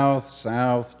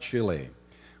Chile.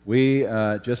 We,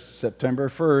 just September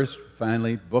 1st,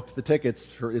 finally booked the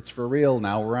tickets. It's for real.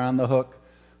 Now we're on the hook.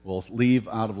 We'll leave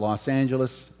out of Los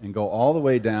Angeles and go all the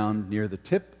way down near the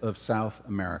tip of South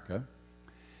America.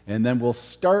 And then we'll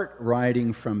start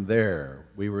riding from there.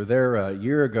 We were there a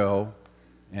year ago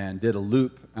and did a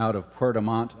loop out of Puerto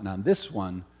Montt. And on this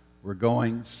one, we're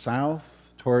going south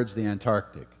towards the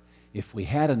Antarctic. If we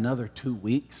had another 2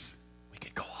 weeks, we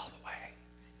could go all the way.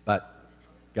 But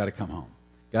got to come home.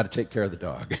 Got to take care of the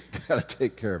dog. Got to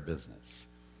take care of business.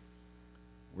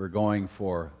 We're going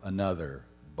for another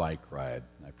bike ride.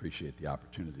 I appreciate the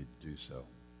opportunity to do so.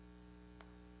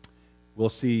 We'll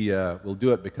see. We'll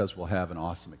do it because we'll have an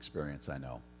awesome experience, I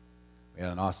know. We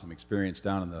had an awesome experience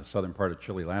down in the southern part of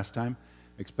Chile last time.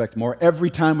 Expect more. Every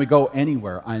time we go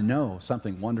anywhere, I know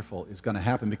something wonderful is going to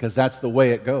happen because that's the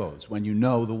way it goes when you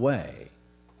know the way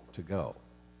to go.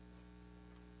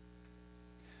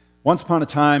 Once upon a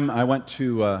time, I went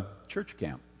to church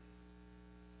camp.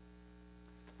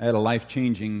 I had a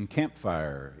life-changing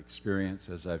campfire experience,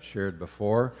 as I've shared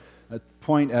before, a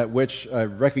point at which I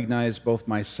recognized both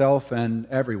myself and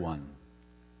everyone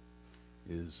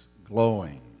is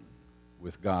glowing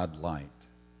with God light.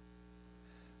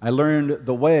 I learned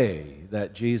the way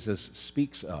that Jesus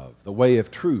speaks of, the way of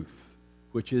truth,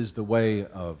 which is the way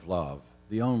of love,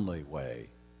 the only way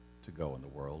to go in the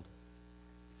world.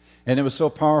 And it was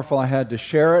so powerful I had to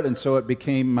share it, and so it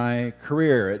became my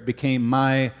career. It became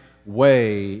my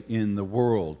way in the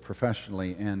world,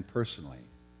 professionally and personally.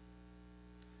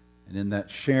 And in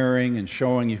that sharing and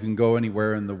showing you can go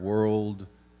anywhere in the world,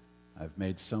 I've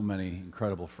made so many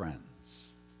incredible friends.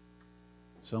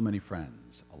 So many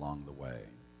friends along the way.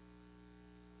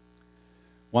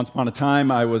 Once upon a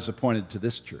time, I was appointed to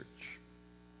this church.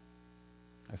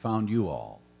 I found you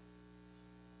all.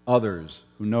 Others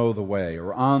who know the way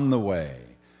or on the way,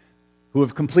 who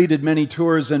have completed many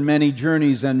tours and many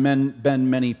journeys and been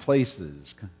many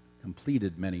places,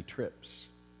 completed many trips.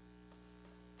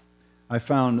 I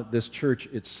found this church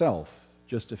itself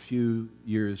just a few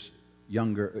years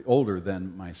older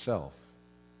than myself.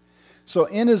 So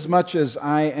inasmuch as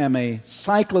I am a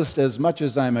cyclist, as much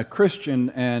as I'm a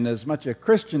Christian, and as much a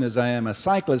Christian as I am a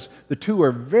cyclist, the two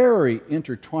are very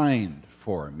intertwined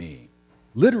for me,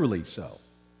 literally so.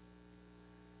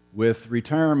 With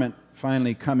retirement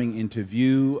finally coming into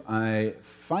view, I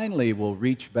finally will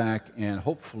reach back and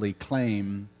hopefully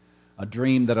claim a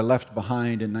dream that I left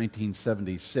behind in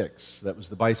 1976. That was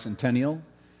the bicentennial,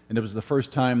 and it was the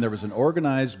first time there was an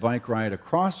organized bike ride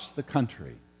across the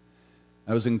country.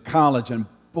 I was in college, and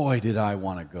boy, did I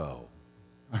want to go.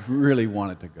 I really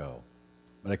wanted to go,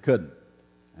 but I couldn't.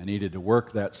 I needed to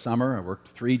work that summer. I worked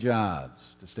 3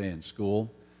 jobs to stay in school,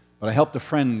 but I helped a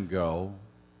friend go.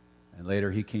 And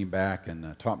later he came back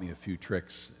and taught me a few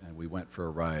tricks, and we went for a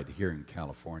ride here in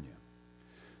California.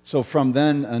 So from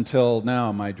then until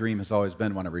now, my dream has always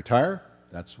been when I retire,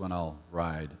 that's when I'll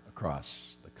ride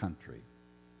across the country.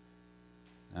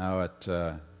 Now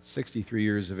at 63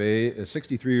 years of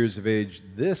age,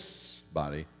 this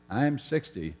body, I'm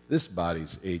 60, this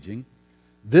body's aging.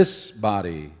 This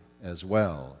body as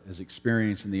well is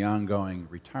experiencing the ongoing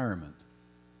retirement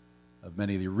of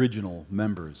many of the original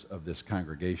members of this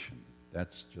congregation.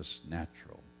 That's just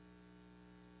natural.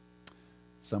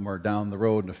 Somewhere down the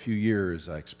road in a few years,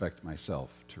 I expect myself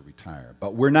to retire.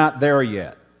 But we're not there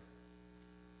yet.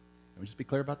 Can we just be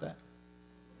clear about that?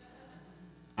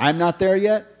 I'm not there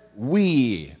yet.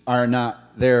 We are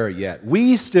not there yet.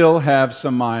 We still have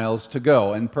some miles to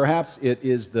go, and perhaps it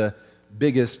is the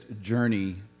biggest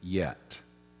journey yet.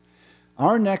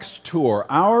 Our next tour,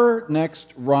 our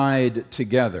next ride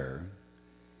together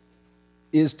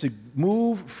is to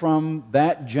move from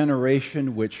that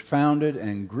generation which founded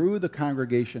and grew the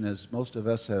congregation, as most of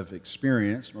us have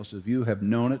experienced, most of you have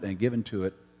known it and given to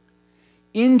it,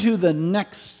 into the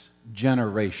next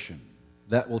generation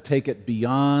that will take it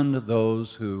beyond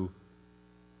those who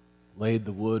laid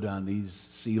the wood on these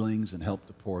ceilings and helped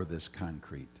to pour this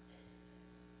concrete.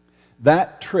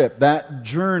 That trip, that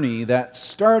journey, that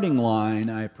starting line,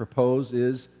 I propose,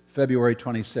 is February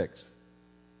 26th.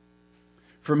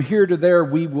 From here to there,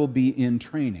 we will be in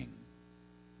training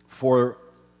for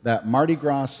that Mardi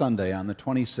Gras Sunday on the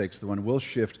 26th, when we'll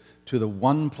shift to the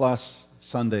 1+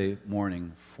 Sunday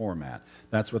morning format.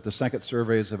 That's what the second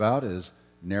survey is about, is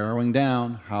narrowing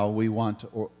down how we want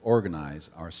to organize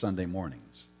our Sunday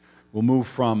mornings. We'll move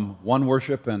from one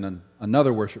worship and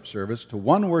another worship service to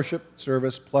one worship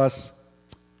service plus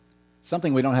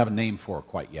something we don't have a name for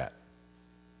quite yet.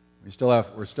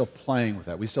 We're still playing with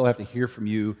that. We still have to hear from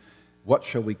you. What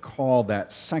shall we call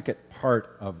that second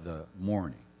part of the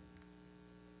morning?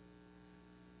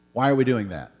 Why are we doing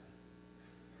that?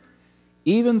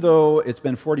 Even though it's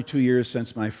been 42 years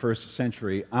since my first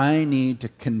century, I need to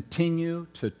continue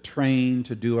to train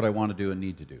to do what I want to do and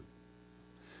need to do.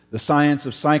 The science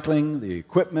of cycling, the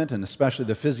equipment, and especially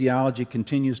the physiology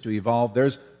continues to evolve.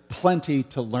 There's plenty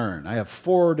to learn. I have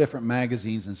 4 different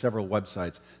magazines and several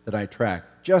websites that I track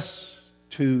just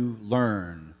to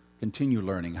learn, continue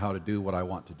learning how to do what I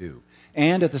want to do.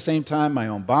 And at the same time, my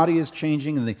own body is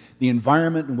changing, and the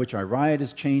environment in which I ride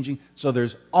is changing. So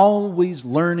there's always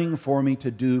learning for me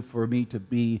to do, for me to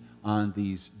be on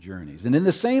these journeys. And in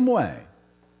the same way,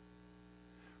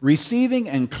 receiving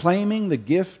and claiming the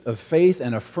gift of faith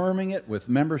and affirming it with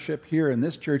membership here in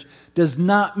this church does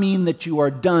not mean that you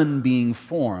are done being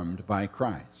formed by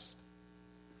Christ.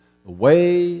 The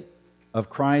way of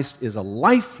Christ is a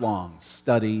lifelong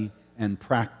study and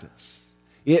practice.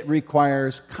 It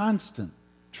requires constant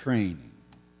training.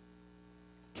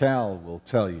 Cal will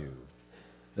tell you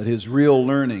that his real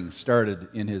learning started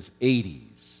in his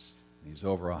 80s. He's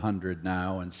over 100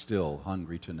 now and still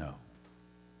hungry to know.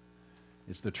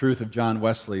 It's the truth of John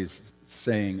Wesley's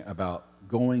saying about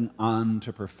going on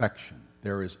to perfection.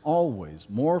 There is always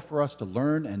more for us to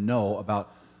learn and know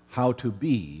about how to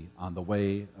be on the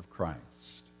way of Christ.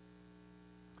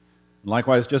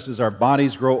 Likewise, just as our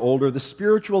bodies grow older, the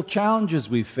spiritual challenges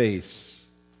we face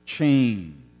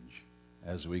change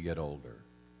as we get older.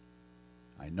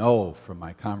 I know from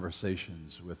my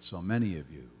conversations with so many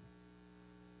of you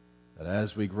that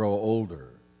as we grow older,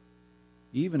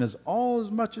 even as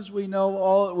much as we know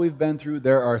all that we've been through,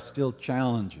 there are still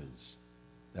challenges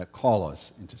that call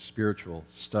us into spiritual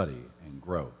study and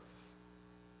growth.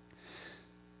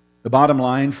 The bottom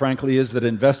line, frankly, is that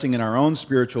investing in our own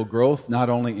spiritual growth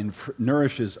not only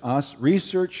nourishes us.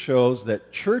 Research shows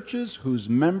that churches whose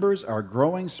members are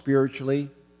growing spiritually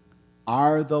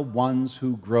are the ones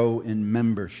who grow in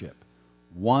membership.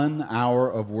 1 hour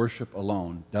of worship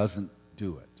alone doesn't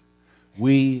do it.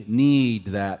 We need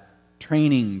that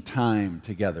training time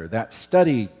together, that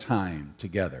study time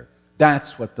together.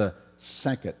 That's what the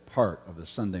second part of the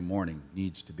Sunday morning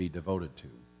needs to be devoted to.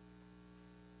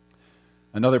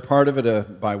 Another part of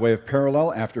it, by way of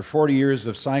parallel, after 40 years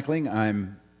of cycling,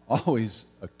 I'm always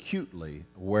acutely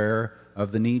aware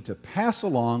of the need to pass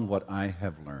along what I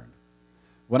have learned.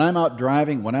 When I'm out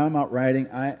driving, when I'm out riding,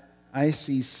 I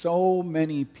see so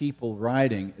many people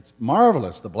riding. It's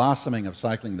marvelous, the blossoming of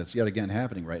cycling that's yet again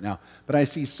happening right now. But I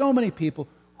see so many people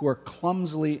who are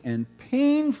clumsily and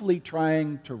painfully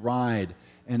trying to ride,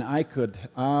 and I could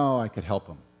help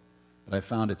them. But I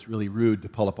found it's really rude to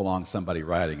pull up along somebody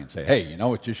riding and say, hey, you know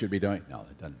what you should be doing? No,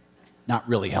 that doesn't. Not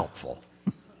really helpful.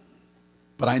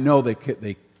 But I know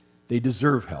they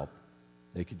deserve help.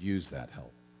 They could use that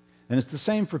help. And it's the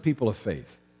same for people of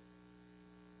faith.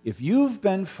 If you've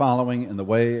been following in the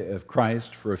way of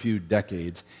Christ for a few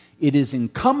decades, it is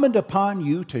incumbent upon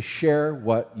you to share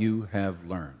what you have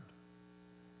learned,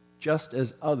 just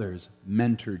as others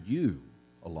mentored you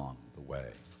along the way.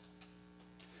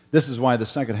 This is why the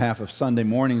second half of Sunday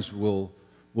mornings will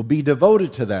be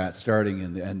devoted to that starting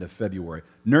in the end of February,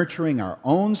 nurturing our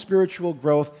own spiritual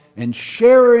growth and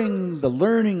sharing the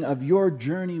learning of your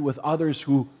journey with others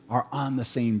who are on the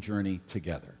same journey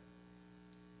together.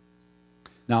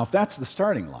 Now, if that's the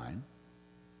starting line,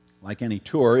 like any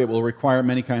tour, it will require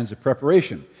many kinds of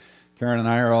preparation. Karen and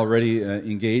I are already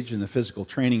engaged in the physical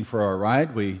training for our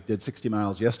ride. We did 60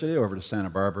 miles yesterday over to Santa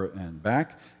Barbara and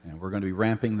back, and we're going to be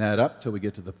ramping that up till we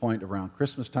get to the point around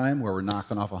Christmas time where we're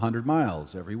knocking off 100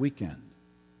 miles every weekend.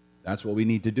 That's what we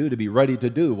need to do to be ready to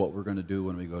do what we're going to do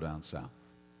when we go down south.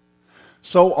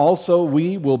 So also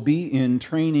we will be in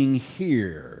training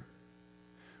here.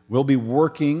 We'll be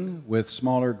working with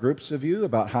smaller groups of you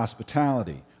about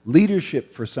hospitality,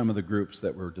 leadership for some of the groups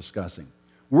that we're discussing,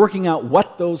 working out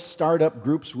what those startup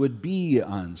groups would be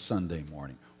on Sunday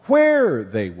morning, where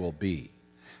they will be,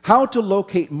 how to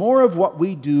locate more of what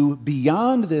we do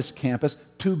beyond this campus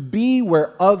to be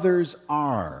where others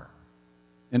are.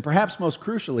 And perhaps most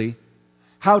crucially,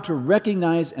 how to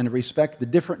recognize and respect the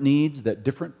different needs that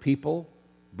different people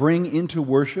bring into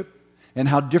worship, and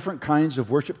how different kinds of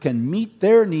worship can meet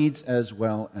their needs as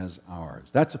well as ours.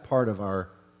 That's a part of our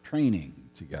training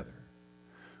together.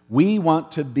 We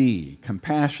want to be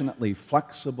compassionately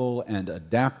flexible and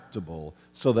adaptable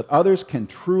so that others can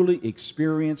truly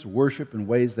experience worship in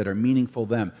ways that are meaningful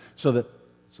to them, so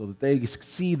that they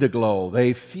see the glow,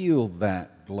 they feel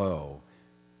that glow,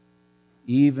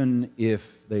 even if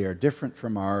they are different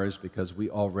from ours, because we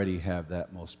already have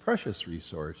that most precious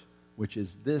resource, which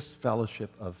is this fellowship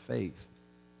of faith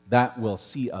that will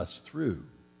see us through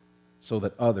so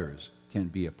that others can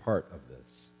be a part of this.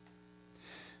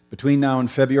 Between now and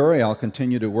February, I'll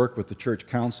continue to work with the church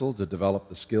council to develop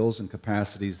the skills and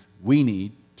capacities we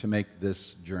need to make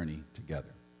this journey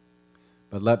together.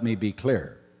 But let me be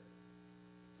clear.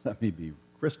 Let me be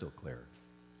crystal clear.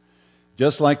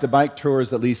 Just like the bike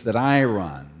tours, at least that I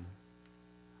run,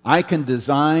 I can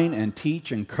design and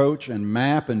teach and coach and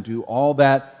map and do all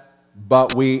that,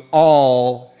 but we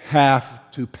all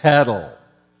have to pedal.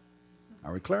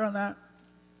 Are we clear on that?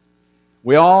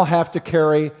 We all have to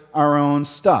carry our own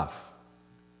stuff.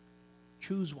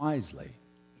 Choose wisely.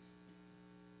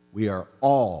 We are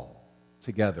all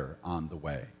together on the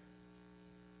way.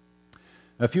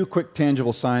 A few quick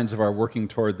tangible signs of our working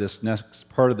toward this next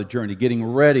part of the journey, getting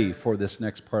ready for this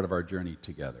next part of our journey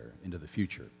together into the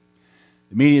future.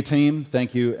 The media team,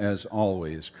 thank you as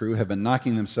always, crew, have been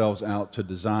knocking themselves out to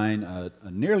design a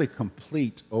nearly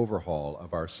complete overhaul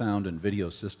of our sound and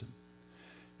video system.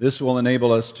 This will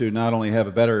enable us to not only have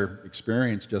a better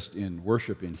experience just in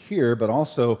worship in here, but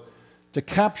also to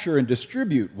capture and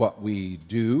distribute what we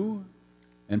do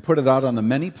and put it out on the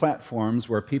many platforms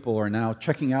where people are now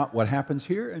checking out what happens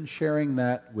here and sharing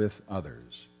that with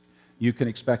others. You can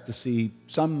expect to see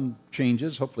some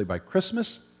changes, hopefully by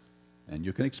Christmas, and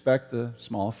you can expect a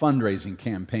small fundraising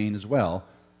campaign as well,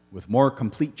 with more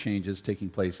complete changes taking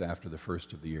place after the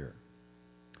first of the year.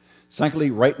 Secondly,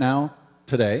 right now,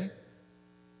 today,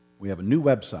 we have a new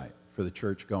website for the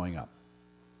church going up.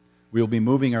 We'll be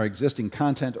moving our existing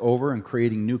content over and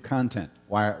creating new content.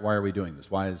 Why are we doing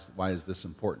this? Why is this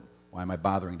important? Why am I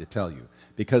bothering to tell you?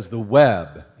 Because the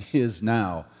web is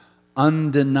now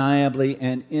undeniably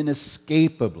and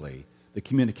inescapably the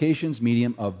communications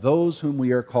medium of those whom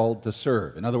we are called to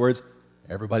serve. In other words,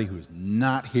 everybody who is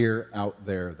not here out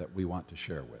there that we want to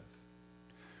share with.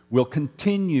 We'll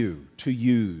continue to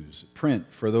use print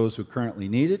for those who currently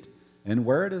need it and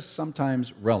where it is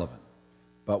sometimes relevant.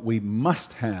 But we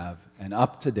must have an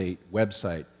up-to-date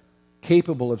website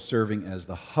capable of serving as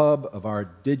the hub of our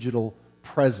digital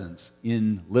presence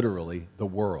in literally the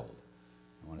world.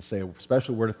 I want to say a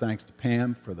special word of thanks to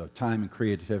Pam for the time and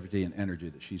creativity and energy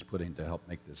that she's putting to help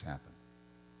make this happen.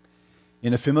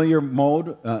 In a familiar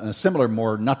mode, a similar,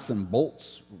 more nuts and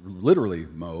bolts, literally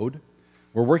mode,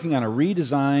 we're working on a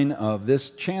redesign of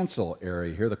this chancel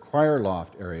area here, the choir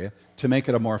loft area, to make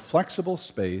it a more flexible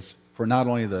space for not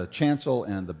only the chancel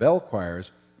and the bell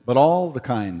choirs, but all the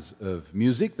kinds of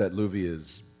music that Luvi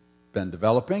has been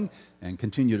developing and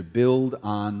continue to build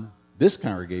on this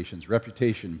congregation's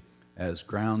reputation as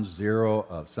ground zero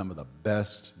of some of the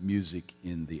best music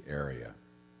in the area.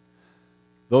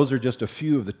 Those are just a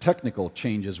few of the technical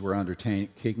changes we're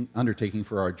undertaking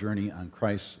for our journey on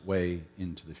Christ's way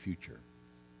into the future.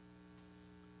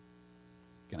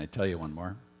 Can I tell you one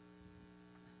more?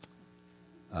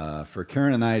 For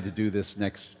Karen and I to do this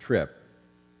next trip,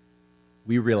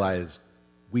 we realized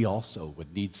we also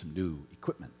would need some new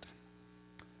equipment.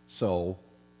 So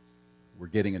we're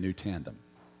getting a new tandem.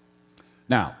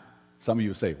 Now, some of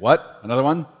you say, what? Another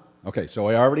one? Okay, so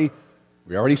we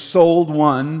already sold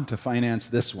one to finance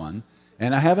this one,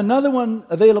 and I have another one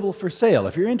available for sale.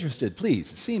 If you're interested, please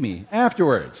see me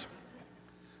afterwards.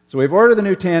 So we've ordered the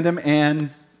new tandem, and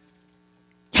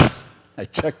I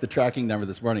checked the tracking number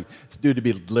this morning. It's due to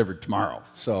be delivered tomorrow,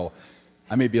 so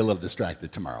I may be a little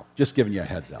distracted tomorrow. Just giving you a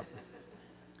heads up.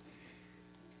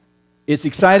 It's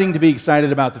exciting to be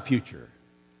excited about the future.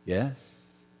 Yes?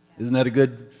 Isn't that a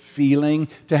good feeling?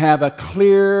 To have a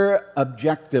clear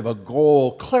objective, a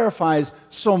goal, clarifies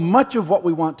so much of what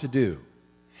we want to do.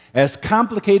 As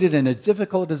complicated and as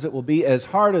difficult as it will be, as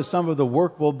hard as some of the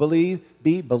work will believe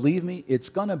me, it's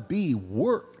going to be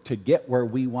work to get where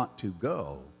we want to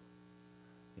go.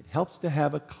 It helps to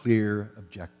have a clear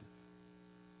objective.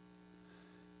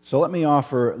 So let me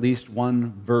offer at least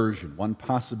one version, one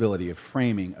possibility of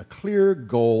framing a clear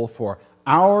goal for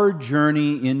our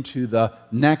journey into the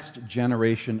next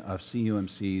generation of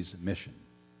CUMC's mission.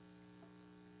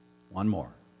 One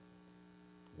more.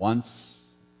 Once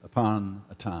upon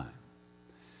a time.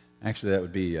 Actually, that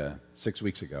would be 6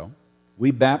 weeks ago.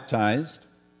 We baptized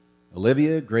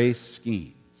Olivia Grace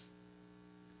Skeens.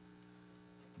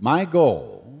 My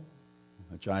goal,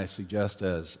 which I suggest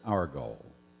as our goal,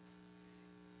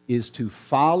 is to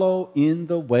follow in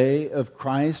the way of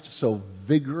Christ so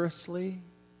vigorously,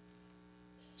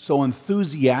 so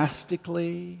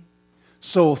enthusiastically,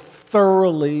 so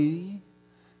thoroughly,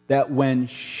 that when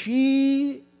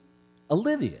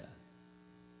Olivia,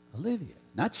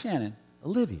 not Shannon,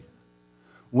 Olivia,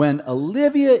 when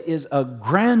Olivia is a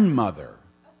grandmother,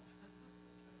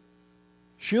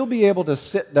 she'll be able to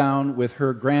sit down with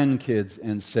her grandkids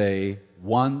and say,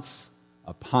 once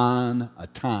upon a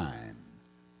time.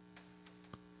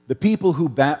 The people who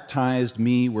baptized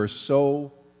me were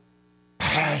so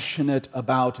passionate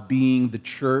about being the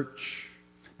church,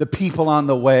 the people on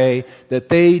the way, that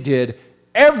they did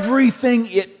everything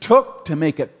it took to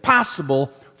make it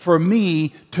possible for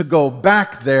me to go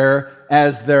back there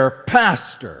as their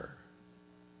pastor.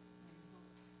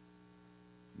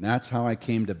 And that's how I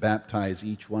came to baptize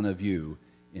each one of you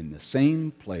in the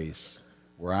same place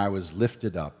where I was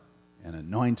lifted up and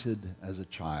anointed as a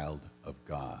child of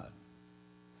God.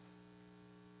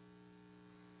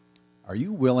 Are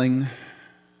you willing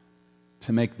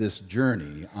to make this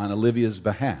journey on Olivia's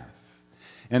behalf?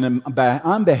 And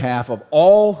on behalf of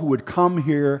all who would come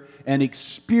here and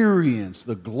experience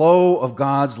the glow of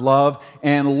God's love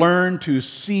and learn to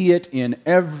see it in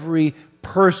every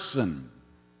person?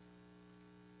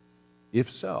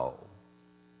 If so,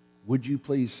 would you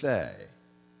please say,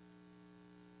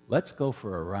 let's go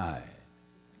for a ride?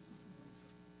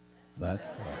 Let's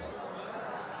go.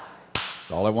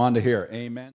 That's all I wanted to hear.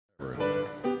 Amen.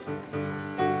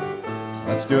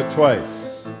 Let's do it twice.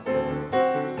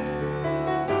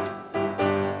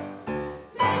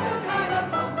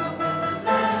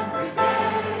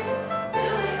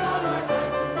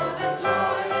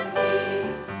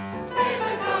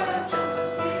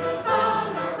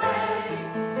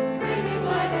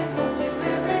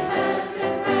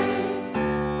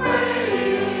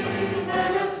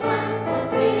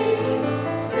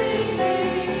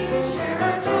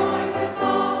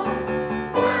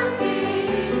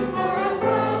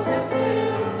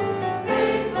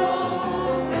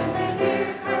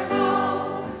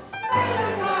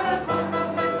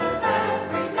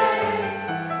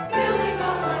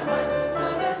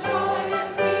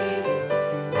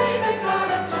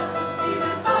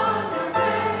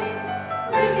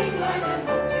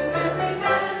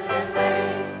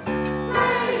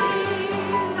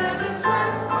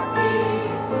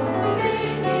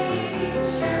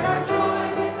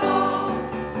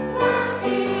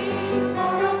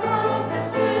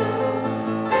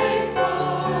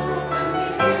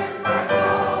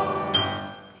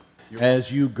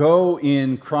 As you go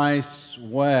in Christ's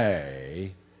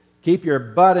way, keep your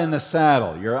butt in the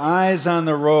saddle, your eyes on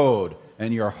the road,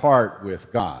 and your heart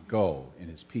with God. Go in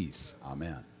His peace.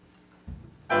 Amen.